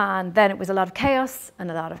 And then it was a lot of chaos and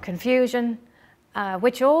a lot of confusion,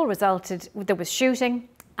 which all resulted, there was shooting,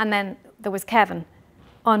 and then there was Kevin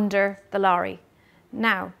under the lorry.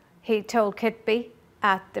 Now, he told Kitby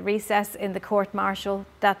at the recess in the court-martial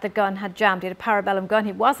that the gun had jammed. He had a parabellum gun.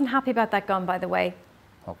 He wasn't happy about that gun, by the way.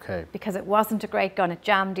 Okay. Because it wasn't a great gun. It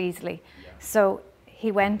jammed easily. Yeah. So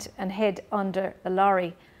he went and hid under the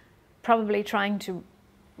lorry, probably trying to,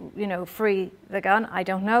 you know, free the gun. I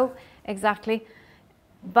don't know exactly.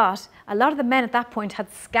 But a lot of the men at that point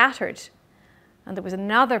had scattered. And there was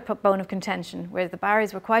another bone of contention where the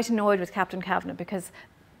Barrys were quite annoyed with Captain Kavanagh because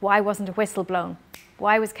why wasn't a whistle blown?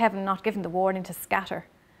 Why was Kevin not given the warning to scatter?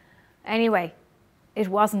 Anyway, it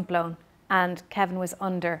wasn't blown, and Kevin was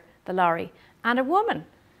under the lorry. And a woman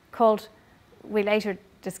called, we later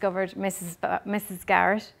discovered, Mrs.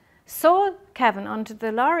 Garrett, saw Kevin under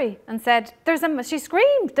the lorry and said, she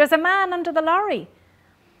screamed, "There's a man under the lorry."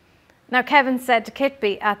 Now, Kevin said to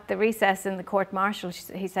Kitby at the recess in the court-martial,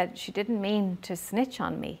 he said, "She didn't mean to snitch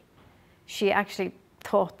on me. She actually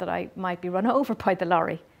thought that I might be run over by the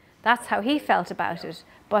lorry." That's how he felt about it.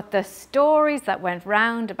 But the stories that went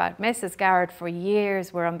round about Mrs. Garrett for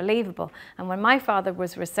years were unbelievable. And when my father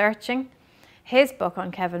was researching his book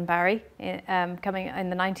on Kevin Barry, coming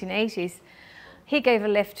in the 1980s, he gave a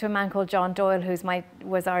lift to a man called John Doyle,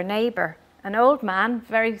 was our neighbour. An old man,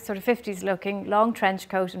 very sort of 50s looking, long trench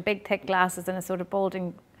coat and big thick glasses and a sort of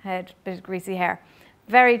balding head, bit of greasy hair.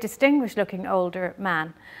 Very distinguished looking older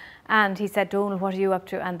man. And he said, Donal, what are you up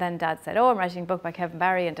to? And then Dad said, oh, I'm writing a book by Kevin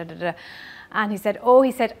Barry and da da da. And he said,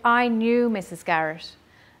 I knew Mrs. Garrett.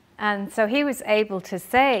 And so he was able to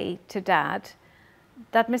say to Dad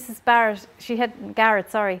that Mrs.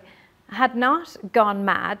 Garrett, had not gone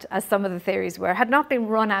mad, as some of the theories were, had not been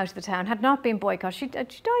run out of the town, had not been boycotted.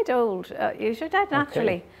 She died old. She died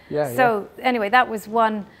naturally. Okay. Yeah, so anyway, that was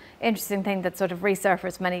one interesting thing that sort of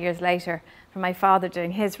resurfaced many years later from my father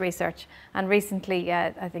doing his research. And recently,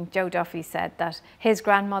 I think Joe Duffy said that his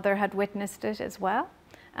grandmother had witnessed it as well.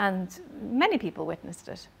 And many people witnessed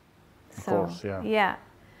it. Of course, yeah. Yeah.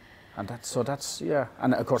 And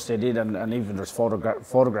and of course they did, and even there's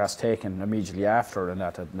photographs taken immediately after, and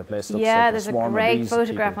that the place looks like there's a great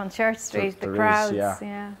photograph on Church Street, the crowds,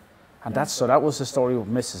 And that was the story of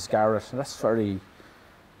Mrs. Garrett. That's very.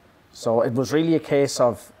 So it was really a case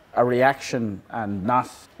of a reaction and not.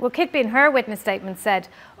 Well, Kitby in her witness statement said,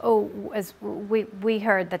 as we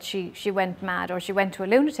heard that she went mad or she went to a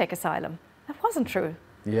lunatic asylum. That wasn't true.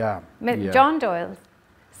 Yeah. John Doyle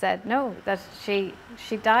said no, that she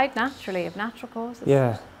died naturally of natural causes.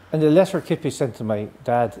 Yeah, and the letter Kitby sent to my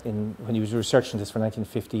dad when he was researching this for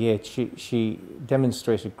 1958, she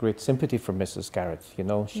demonstrated great sympathy for Mrs. Garrett. You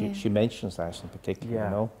know, she mentions that in particular. You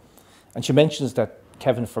know, and she mentions that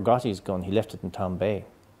Kevin forgot his gun. He left it in Tom Bay,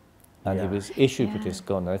 and he was issued with this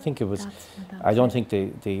gun. And I think it was. I don't think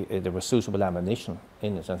there was suitable ammunition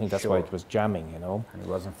in it. I think that's why it was jamming. You know, and he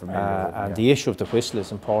wasn't familiar with it. And the issue of the whistle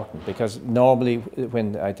is important, because normally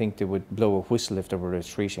when I think they would blow a whistle if they were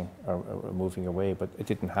retreating or moving away, but it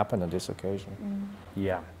didn't happen on this occasion.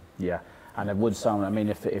 Yeah, and it would sound. I mean,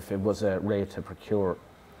 if it was a raid to procure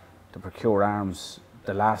arms,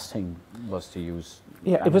 the last thing was to use.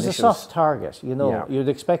 Yeah, it was a soft target. You know, you'd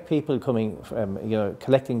expect people coming from,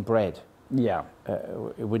 collecting bread. Yeah,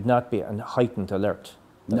 it would not be a heightened alert.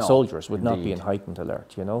 No, soldiers would not be in heightened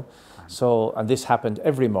alert. You know, so and this happened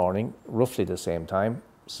every morning, roughly the same time.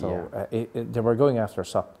 So they were going after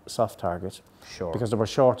soft targets. Sure. Because they were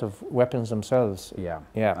short of weapons themselves. Yeah.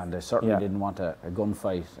 And they certainly didn't want a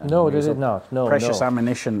gunfight. No, they did not. No, precious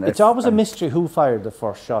ammunition. It's always a mystery who fired the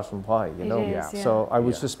first shot and why. You know. Is, So I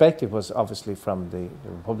would suspect it was obviously from the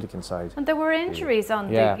Republican side. And there were injuries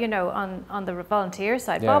on the on the volunteer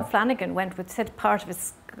side. Bob Flanagan said part of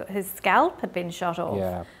his scalp had been shot off.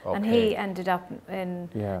 Yeah. Okay. And he ended up in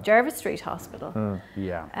Jervis Street Hospital.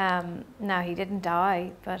 Now he didn't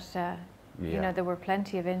die, but. There were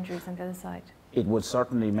plenty of injuries on the other side. It would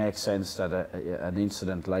certainly make sense that an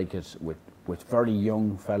incident like it, with very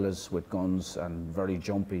young fellas with guns and very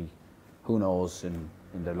jumpy, who knows in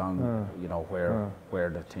the long, where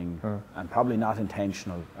the thing, and probably not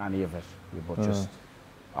intentional, any of it, but just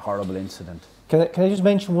a horrible incident. Can I just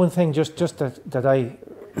mention one thing, just that I,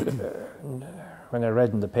 when I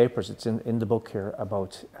read in the papers, it's in the book here,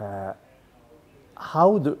 about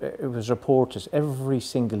how it was reported, every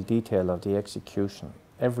single detail of the execution,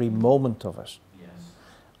 every moment of it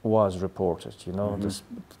was reported. You know, the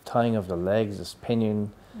tying of the legs, the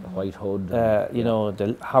pinion, the white hood.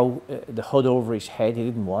 How the hood over his head, he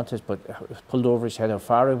didn't want it, but it was pulled over his head, how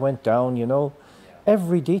far it went down, you know.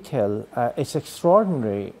 Every detail, it's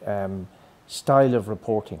extraordinary style of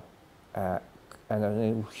reporting, and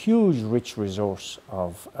a huge, rich resource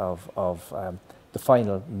of the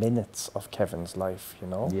final minutes of Kevin's life, you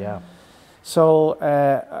know. Yeah. So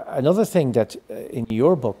another thing that in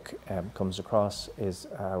your book comes across is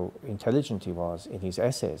how intelligent he was in his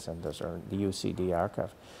essays, and those are the UCD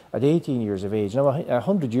archive. At 18 years of age, now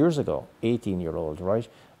 100 years ago, 18-year-old, right,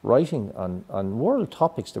 writing on world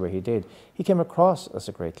topics the way he did, he came across as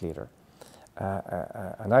a great leader.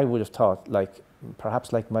 And I would have thought,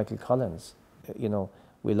 perhaps like Michael Collins,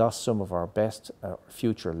 we lost some of our best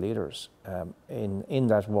future leaders in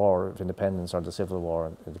that war of independence, or the Civil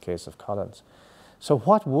War in the case of Collins. So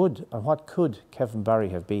what would and what could Kevin Barry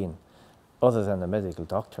have been other than a medical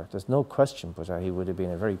doctor? There's no question but he would have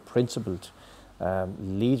been a very principled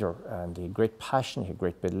leader, and he had great passion, he had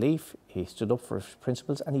great belief, he stood up for his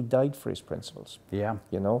principles, and he died for his principles. Yeah.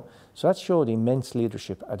 You know, so that showed immense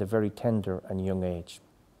leadership at a very tender and young age.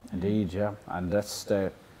 Indeed, yeah, and that's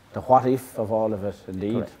the what if of all of it,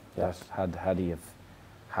 indeed. Correct. That had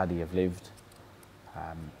he have lived,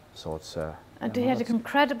 so it's. And he had an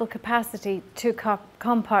incredible capacity to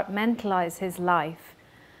compartmentalize his life.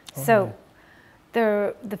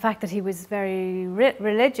 The fact that he was very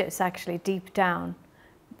religious, actually, deep down,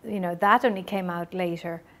 that only came out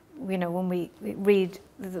later. you know, when we read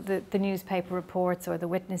the newspaper reports or the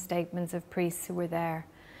witness statements of priests who were there,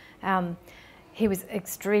 he was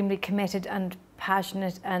extremely committed and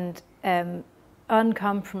passionate and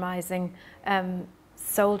uncompromising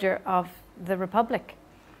soldier of the Republic.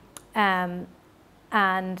 And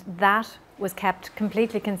that was kept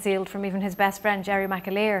completely concealed from even his best friend, Jerry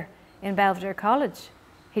McAleer, in Belvedere College.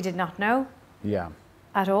 He did not know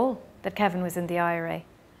at all that Kevin was in the IRA.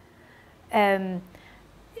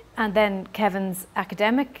 And then Kevin's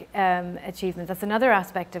academic achievements, that's another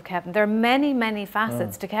aspect of Kevin. There are many, many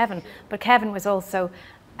facets to Kevin, but Kevin was also,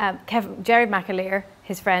 Jerry McAleer,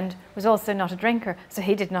 his friend, was also not a drinker, so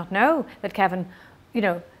he did not know that Kevin, you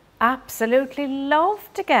know, absolutely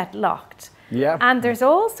loved to get locked. Yeah. And there's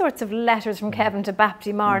all sorts of letters from Kevin to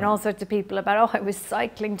Bapty Marr and all sorts of people about, oh, I was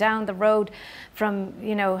cycling down the road from,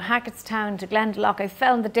 you know, Hackettstown to Glendalough. I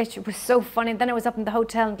fell in the ditch. It was so funny. Then I was up in the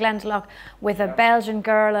hotel in Glendalough with a Belgian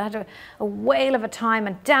girl. I had a whale of a time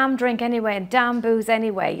and damn drink anyway and damn booze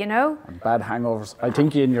anyway, you know. And bad hangovers. I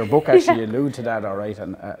think in your book actually you allude to that, all right,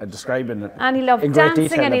 and describing it. And he loved in great dancing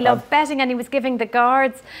detail and he loved betting, and he was giving the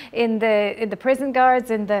guards in the prison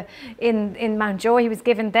guards in Mountjoy, he was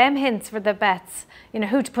giving them hints for the bets. You know,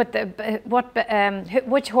 who to put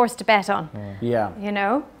which horse to bet on. Yeah. You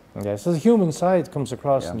know. Yeah, so the human side comes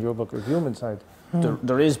across in your book, the human side.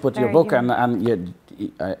 There is, but Very your book, human. and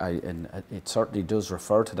it certainly does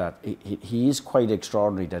refer to that. He is quite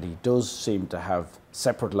extraordinary that he does seem to have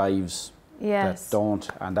separate lives Yes. that don't,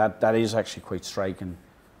 and that is actually quite striking.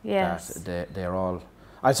 Yes. That they're all.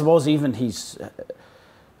 I suppose even he's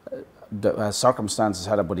the circumstances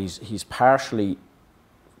had it, but he's partially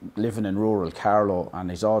living in rural Carlow, and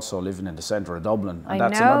he's also living in the centre of Dublin. And I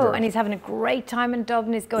that's know, another, and he's having a great time in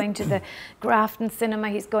Dublin. He's going to the Grafton Cinema,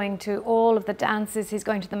 he's going to all of the dances, he's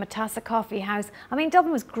going to the Matassa Coffee House. I mean,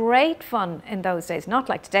 Dublin was great fun in those days, not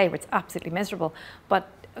like today where it's absolutely miserable, but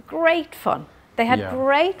great fun. They had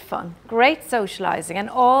great fun, great socialising, and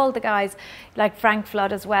all the guys, like Frank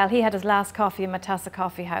Flood as well, he had his last coffee in Matassa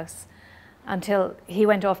Coffee House until he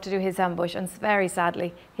went off to do his ambush, and very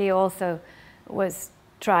sadly, he also was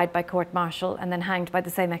tried by court-martial and then hanged by the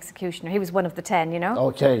same executioner. He was one of the 10, you know?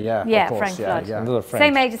 Okay, yeah, Yeah, of course, Frank Flood. Yeah. Another Frank.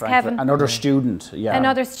 Same age as Kevin. Another student, yeah.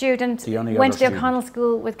 Another student. The only went other to the student. O'Connell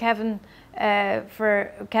School with Kevin.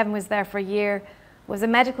 Kevin was there for a year. Was a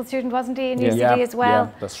medical student, wasn't he, in UCD as well?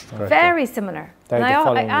 Yeah, that's correct. Very similar. Died And the I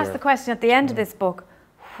following asked year. the question at the end of this book,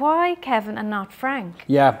 why Kevin and not Frank?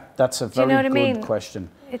 Yeah, that's a Do you very know what I good mean? question.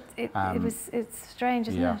 It's strange,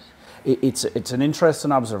 isn't Yeah. it? It's an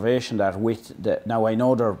interesting observation that now I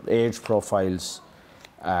know their age profiles,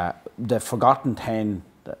 the Forgotten 10,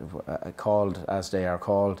 called as they are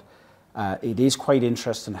called, it is quite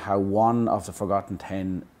interesting how one of the Forgotten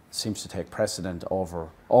 10 seems to take precedent over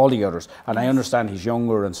all the others. And I understand he's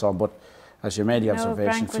younger and so on, but as you made the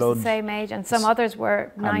observation, Frank was Flood, the same age, and some others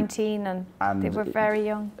were 19 and they were very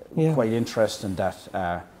young. quite interesting that,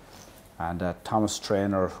 and Thomas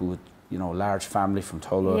Traynor, who, you know, large family from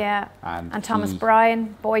Tulla. Yeah, and Thomas he-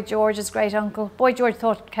 Bryan, Boy George's great uncle. Boy George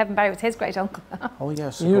thought Kevin Barry was his great uncle. Oh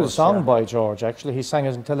yes, You knew the song by George, actually. He sang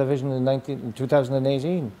it on television in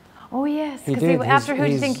 2018. Oh yes, He because did. after Who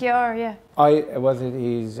Do You He's- Think You Are, yeah.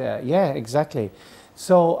 Yeah, exactly.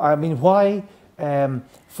 So, I mean, why?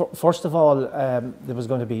 First of all, there was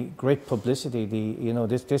going to be great publicity.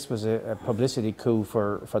 This was a publicity coup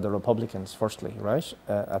for the Republicans, firstly, right,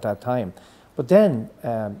 at that time. But then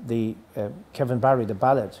the Kevin Barry, the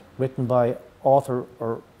ballad, written by author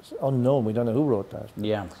or unknown, we don't know who wrote that.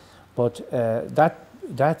 Yeah. But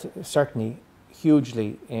that certainly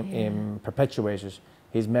hugely perpetuated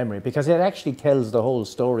his memory, because it actually tells the whole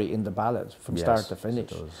story in the ballad from start to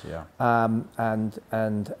finish. It does, yeah. And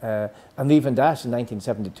even that in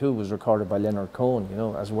 1972 was recorded by Leonard Cohen, you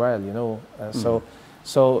know, as well, you know. So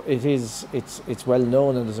it's well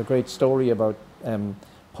known, and there's a great story about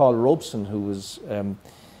Paul Robeson, who was a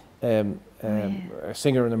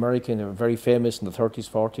singer in America, very famous in the 30s,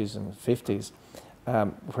 40s, and 50s.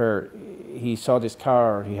 Where he saw this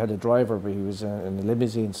car, he had a driver, but he was in a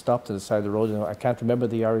limousine, stopped to the side of the road. You know, I can't remember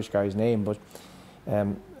the Irish guy's name, but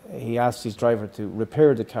he asked his driver to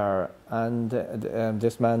repair the car, and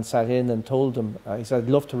this man sat in and told him, he said, I'd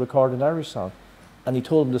love to record an Irish song. And he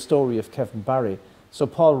told him the story of Kevin Barry. So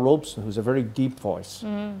Paul Robeson, who's a very deep voice,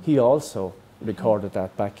 he also recorded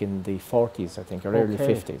that back in the 40s, I think, or early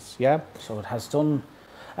 50s. Yeah. So it has done.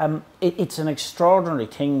 It's an extraordinary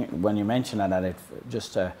thing when you mention it, that it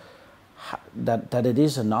just that it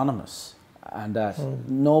is anonymous and that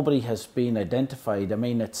nobody has been identified. I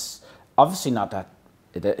mean, it's obviously not that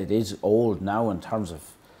it is old now in terms of,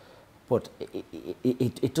 but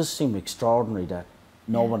it does seem extraordinary that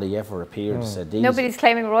nobody ever appeared to say these. Nobody's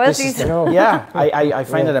claiming royalties. Yeah, I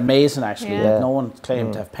find it amazing actually Yeah. that no one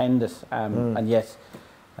claimed to have penned it, and yet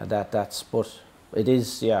that's, but it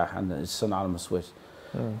is, yeah, and it's synonymous with,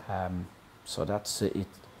 so that's it.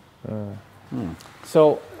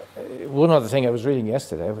 So, one other thing I was reading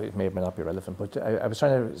yesterday, it may or may not be relevant, but I was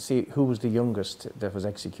trying to see who was the youngest that was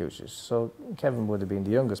executed. So Kevin would have been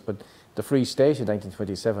the youngest, but the Free State in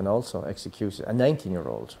 1927 also executed a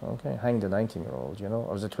 19-year-old, okay, hanged a 19-year-old, you know,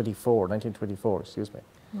 or was it 1924, excuse me,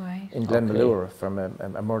 Right. in Glenmalure, from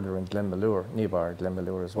a murder in Glenmalure, nearby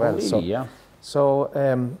Glenmalure as well. Really, so, yeah. So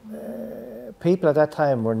people at that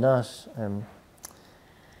time were not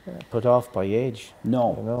put off by age.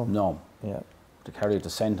 No, you know? no. Yeah. To carry the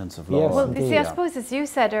sentence of Yes. law. Well, you see, I Yeah. suppose as you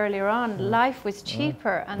said earlier on, life was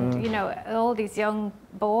cheaper, and you know, all these young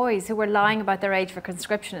boys who were lying about their age for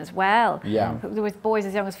conscription as well. Yeah. There was boys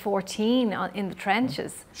as young as 14 in the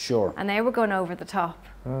trenches, Sure. and they were going over the top.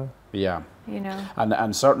 Yeah. You know.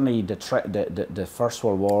 And certainly the First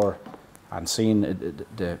World War, and seeing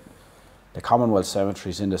the Commonwealth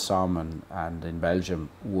cemeteries in the Somme and in Belgium,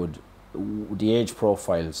 the age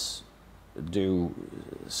profiles do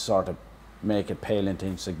sort of make it pale into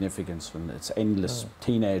insignificance when it's endless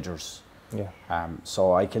teenagers. Yeah.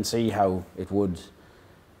 So I can see how it would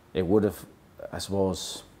have, I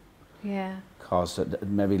suppose, Yeah. caused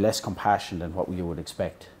maybe less compassion than what you would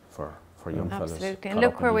expect for young fellas. Absolutely. And caught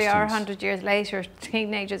look up in where we these are things. 100 years later.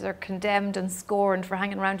 Teenagers are condemned and scorned for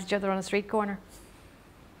hanging around each other on a street corner.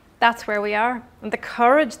 That's where we are. And the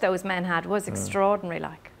courage those men had was extraordinary,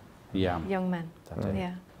 like. Yeah. Young men. day.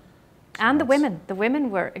 Yeah. And the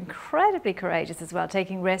women were incredibly courageous as well,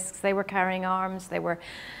 taking risks. They were carrying arms, they were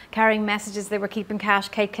carrying messages, they were keeping cash.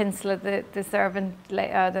 Kate Kinsella, the servant,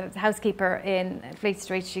 the housekeeper in Fleet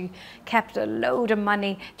Street, she kept a load of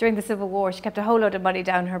money during the Civil War. She kept a whole load of money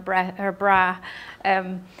down her bra,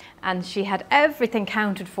 and she had everything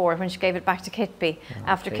counted for when she gave it back to Kitby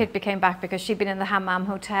after Kitby came back, because she'd been in the Hammam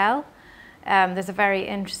Hotel. There's a very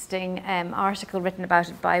interesting article written about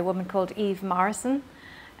it by a woman called Eve Morrison.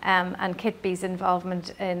 And Kitby's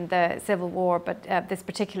involvement in the Civil War, but this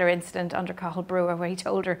particular incident under Cathal Brewer, where he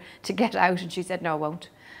told her to get out and she said, "No, I won't."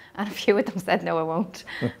 And a few of them said, "No, I won't."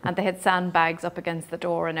 And they had sandbags up against the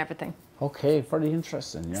door and everything. Okay, very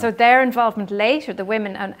interesting. Yeah. So their involvement later, the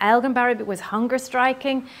women, and Elginbarry was hunger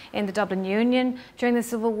striking in the Dublin Union during the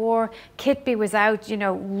Civil War. Kitby was out, you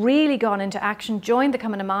know, really gone into action, joined the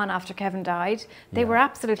Cumann na mBan after Kevin died. They were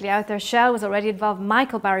absolutely out there. Shell was already involved.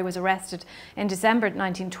 Michael Barry was arrested in December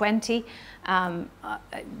 1920.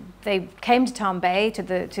 They came to Tombay,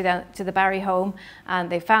 to the Barry home,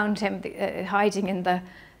 and they found him hiding in the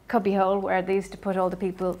cubbyhole where they used to put all the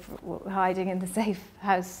people hiding in the safe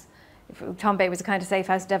house. Tombay was a kind of safe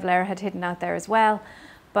house. De Valera had hidden out there as well.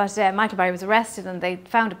 But Michael Barry was arrested, and they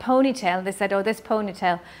found a ponytail, and they said, "Oh, this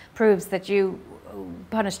ponytail proves that you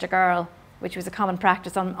punished a girl," which was a common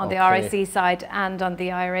practice on the RIC side and on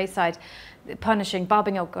the IRA side, punishing,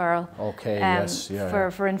 bobbing a girl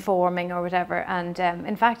for informing or whatever. And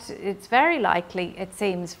in fact, it's very likely, it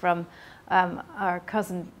seems, from our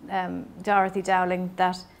cousin Dorothy Dowling,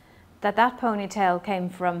 that ponytail came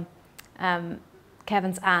from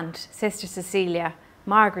Kevin's aunt, Sister Cecilia,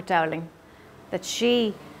 Margaret Dowling, that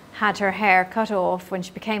she had her hair cut off when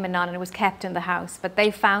she became a nun, and it was kept in the house, but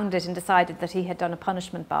they found it and decided that he had done a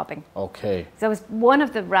punishment bobbing. Okay. So it was one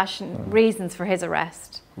of the reasons for his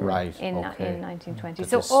arrest. Right. In 1920. But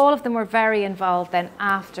so all of them were very involved then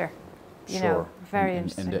after, you know, very in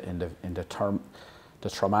interesting. the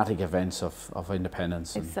traumatic events of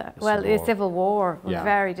independence. It's and Civil War was Yeah,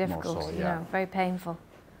 very more difficult, so, you yeah. know, very painful.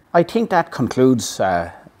 I think that concludes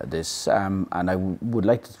this, and I would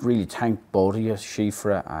like to really thank both of you,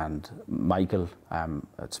 Síofra and Michael.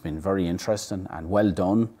 It's been very interesting and well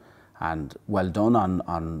done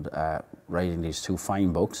on writing these two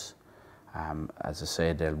fine books. As I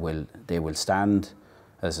say, they will stand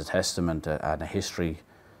as a testament and a history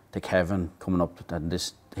to Kevin coming up on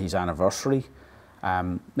his anniversary.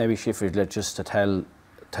 Maybe Síofra, just to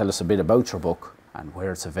tell us a bit about your book and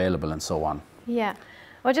where it's available and so on. Yeah.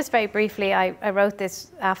 Well, just very briefly, I wrote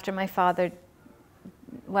this after my father,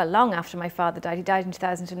 well, long after my father died. He died in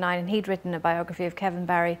 2009, and he'd written a biography of Kevin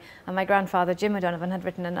Barry, and my grandfather, Jim O'Donovan, had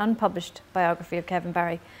written an unpublished biography of Kevin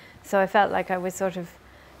Barry. So I felt like I was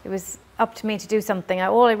it was up to me to do something.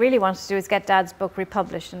 All I really wanted to do was get Dad's book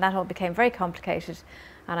republished, and that all became very complicated.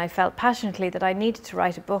 And I felt passionately that I needed to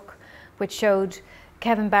write a book which showed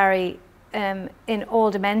Kevin Barry in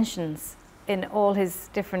all dimensions, in all his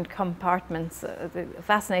different compartments, the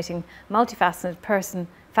fascinating, multifaceted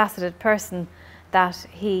person that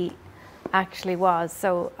he actually was.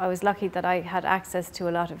 So I was lucky that I had access to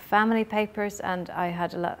a lot of family papers, and I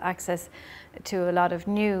had access to a lot of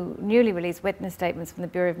newly released witness statements from the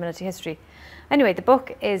Bureau of Military History. Anyway, the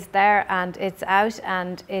book is there and it's out,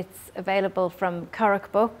 and it's available from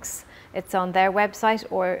Curragh Books. It's on their website,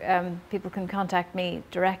 or people can contact me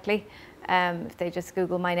directly if they just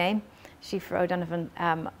Google my name, Síofra O'Donovan.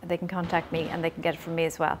 They can contact me and they can get it from me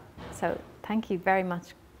as well. So thank you very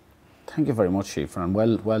much. Thank you very much, Síofra, and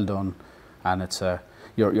well done. And it's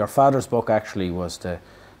your father's book actually was the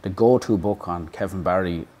go-to book on Kevin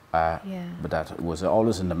Barry, but that was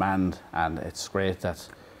always in demand, and it's great that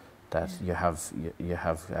you have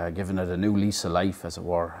given it a new lease of life, as it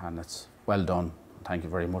were, and it's well done. Thank you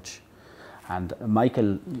very much. And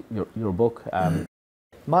Michael, your book.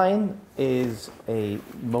 Mine is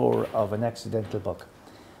more of an accidental book.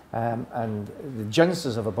 And the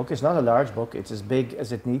genesis of a book is not a large book, it's as big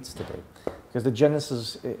as it needs to be. Because the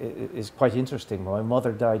genesis is quite interesting. My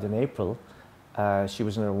mother died in April. She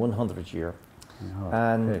was in her 100th year. Oh,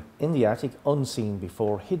 and okay. In the attic, unseen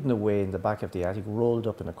before, hidden away in the back of the attic, rolled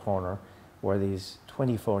up in a corner, were these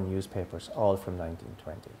 24 newspapers, all from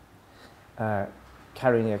 1920,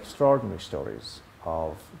 carrying extraordinary stories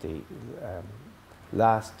of the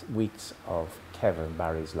last weeks of Kevin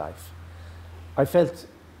Barry's life. I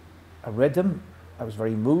read them, I was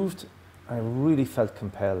very moved, I really felt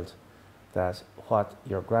compelled that what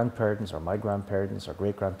your grandparents or my grandparents or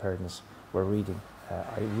great-grandparents were reading,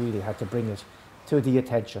 I really had to bring it to the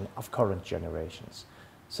attention of current generations.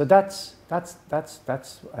 So that's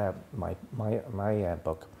my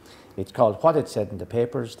book. It's called What It Said in the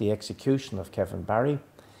Papers, The Execution of Kevin Barry.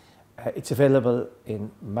 It's available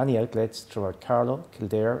in many outlets throughout Carlow,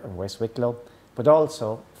 Kildare and West Wicklow, but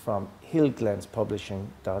also from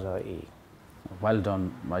hillglenspublishing.ie. Well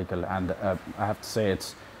done, Michael, and I have to say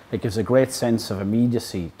it gives a great sense of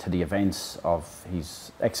immediacy to the events of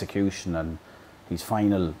his execution and his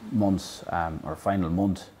final months or final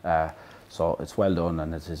month. So it's well done,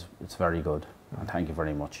 and it's very good. And thank you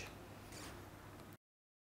very much.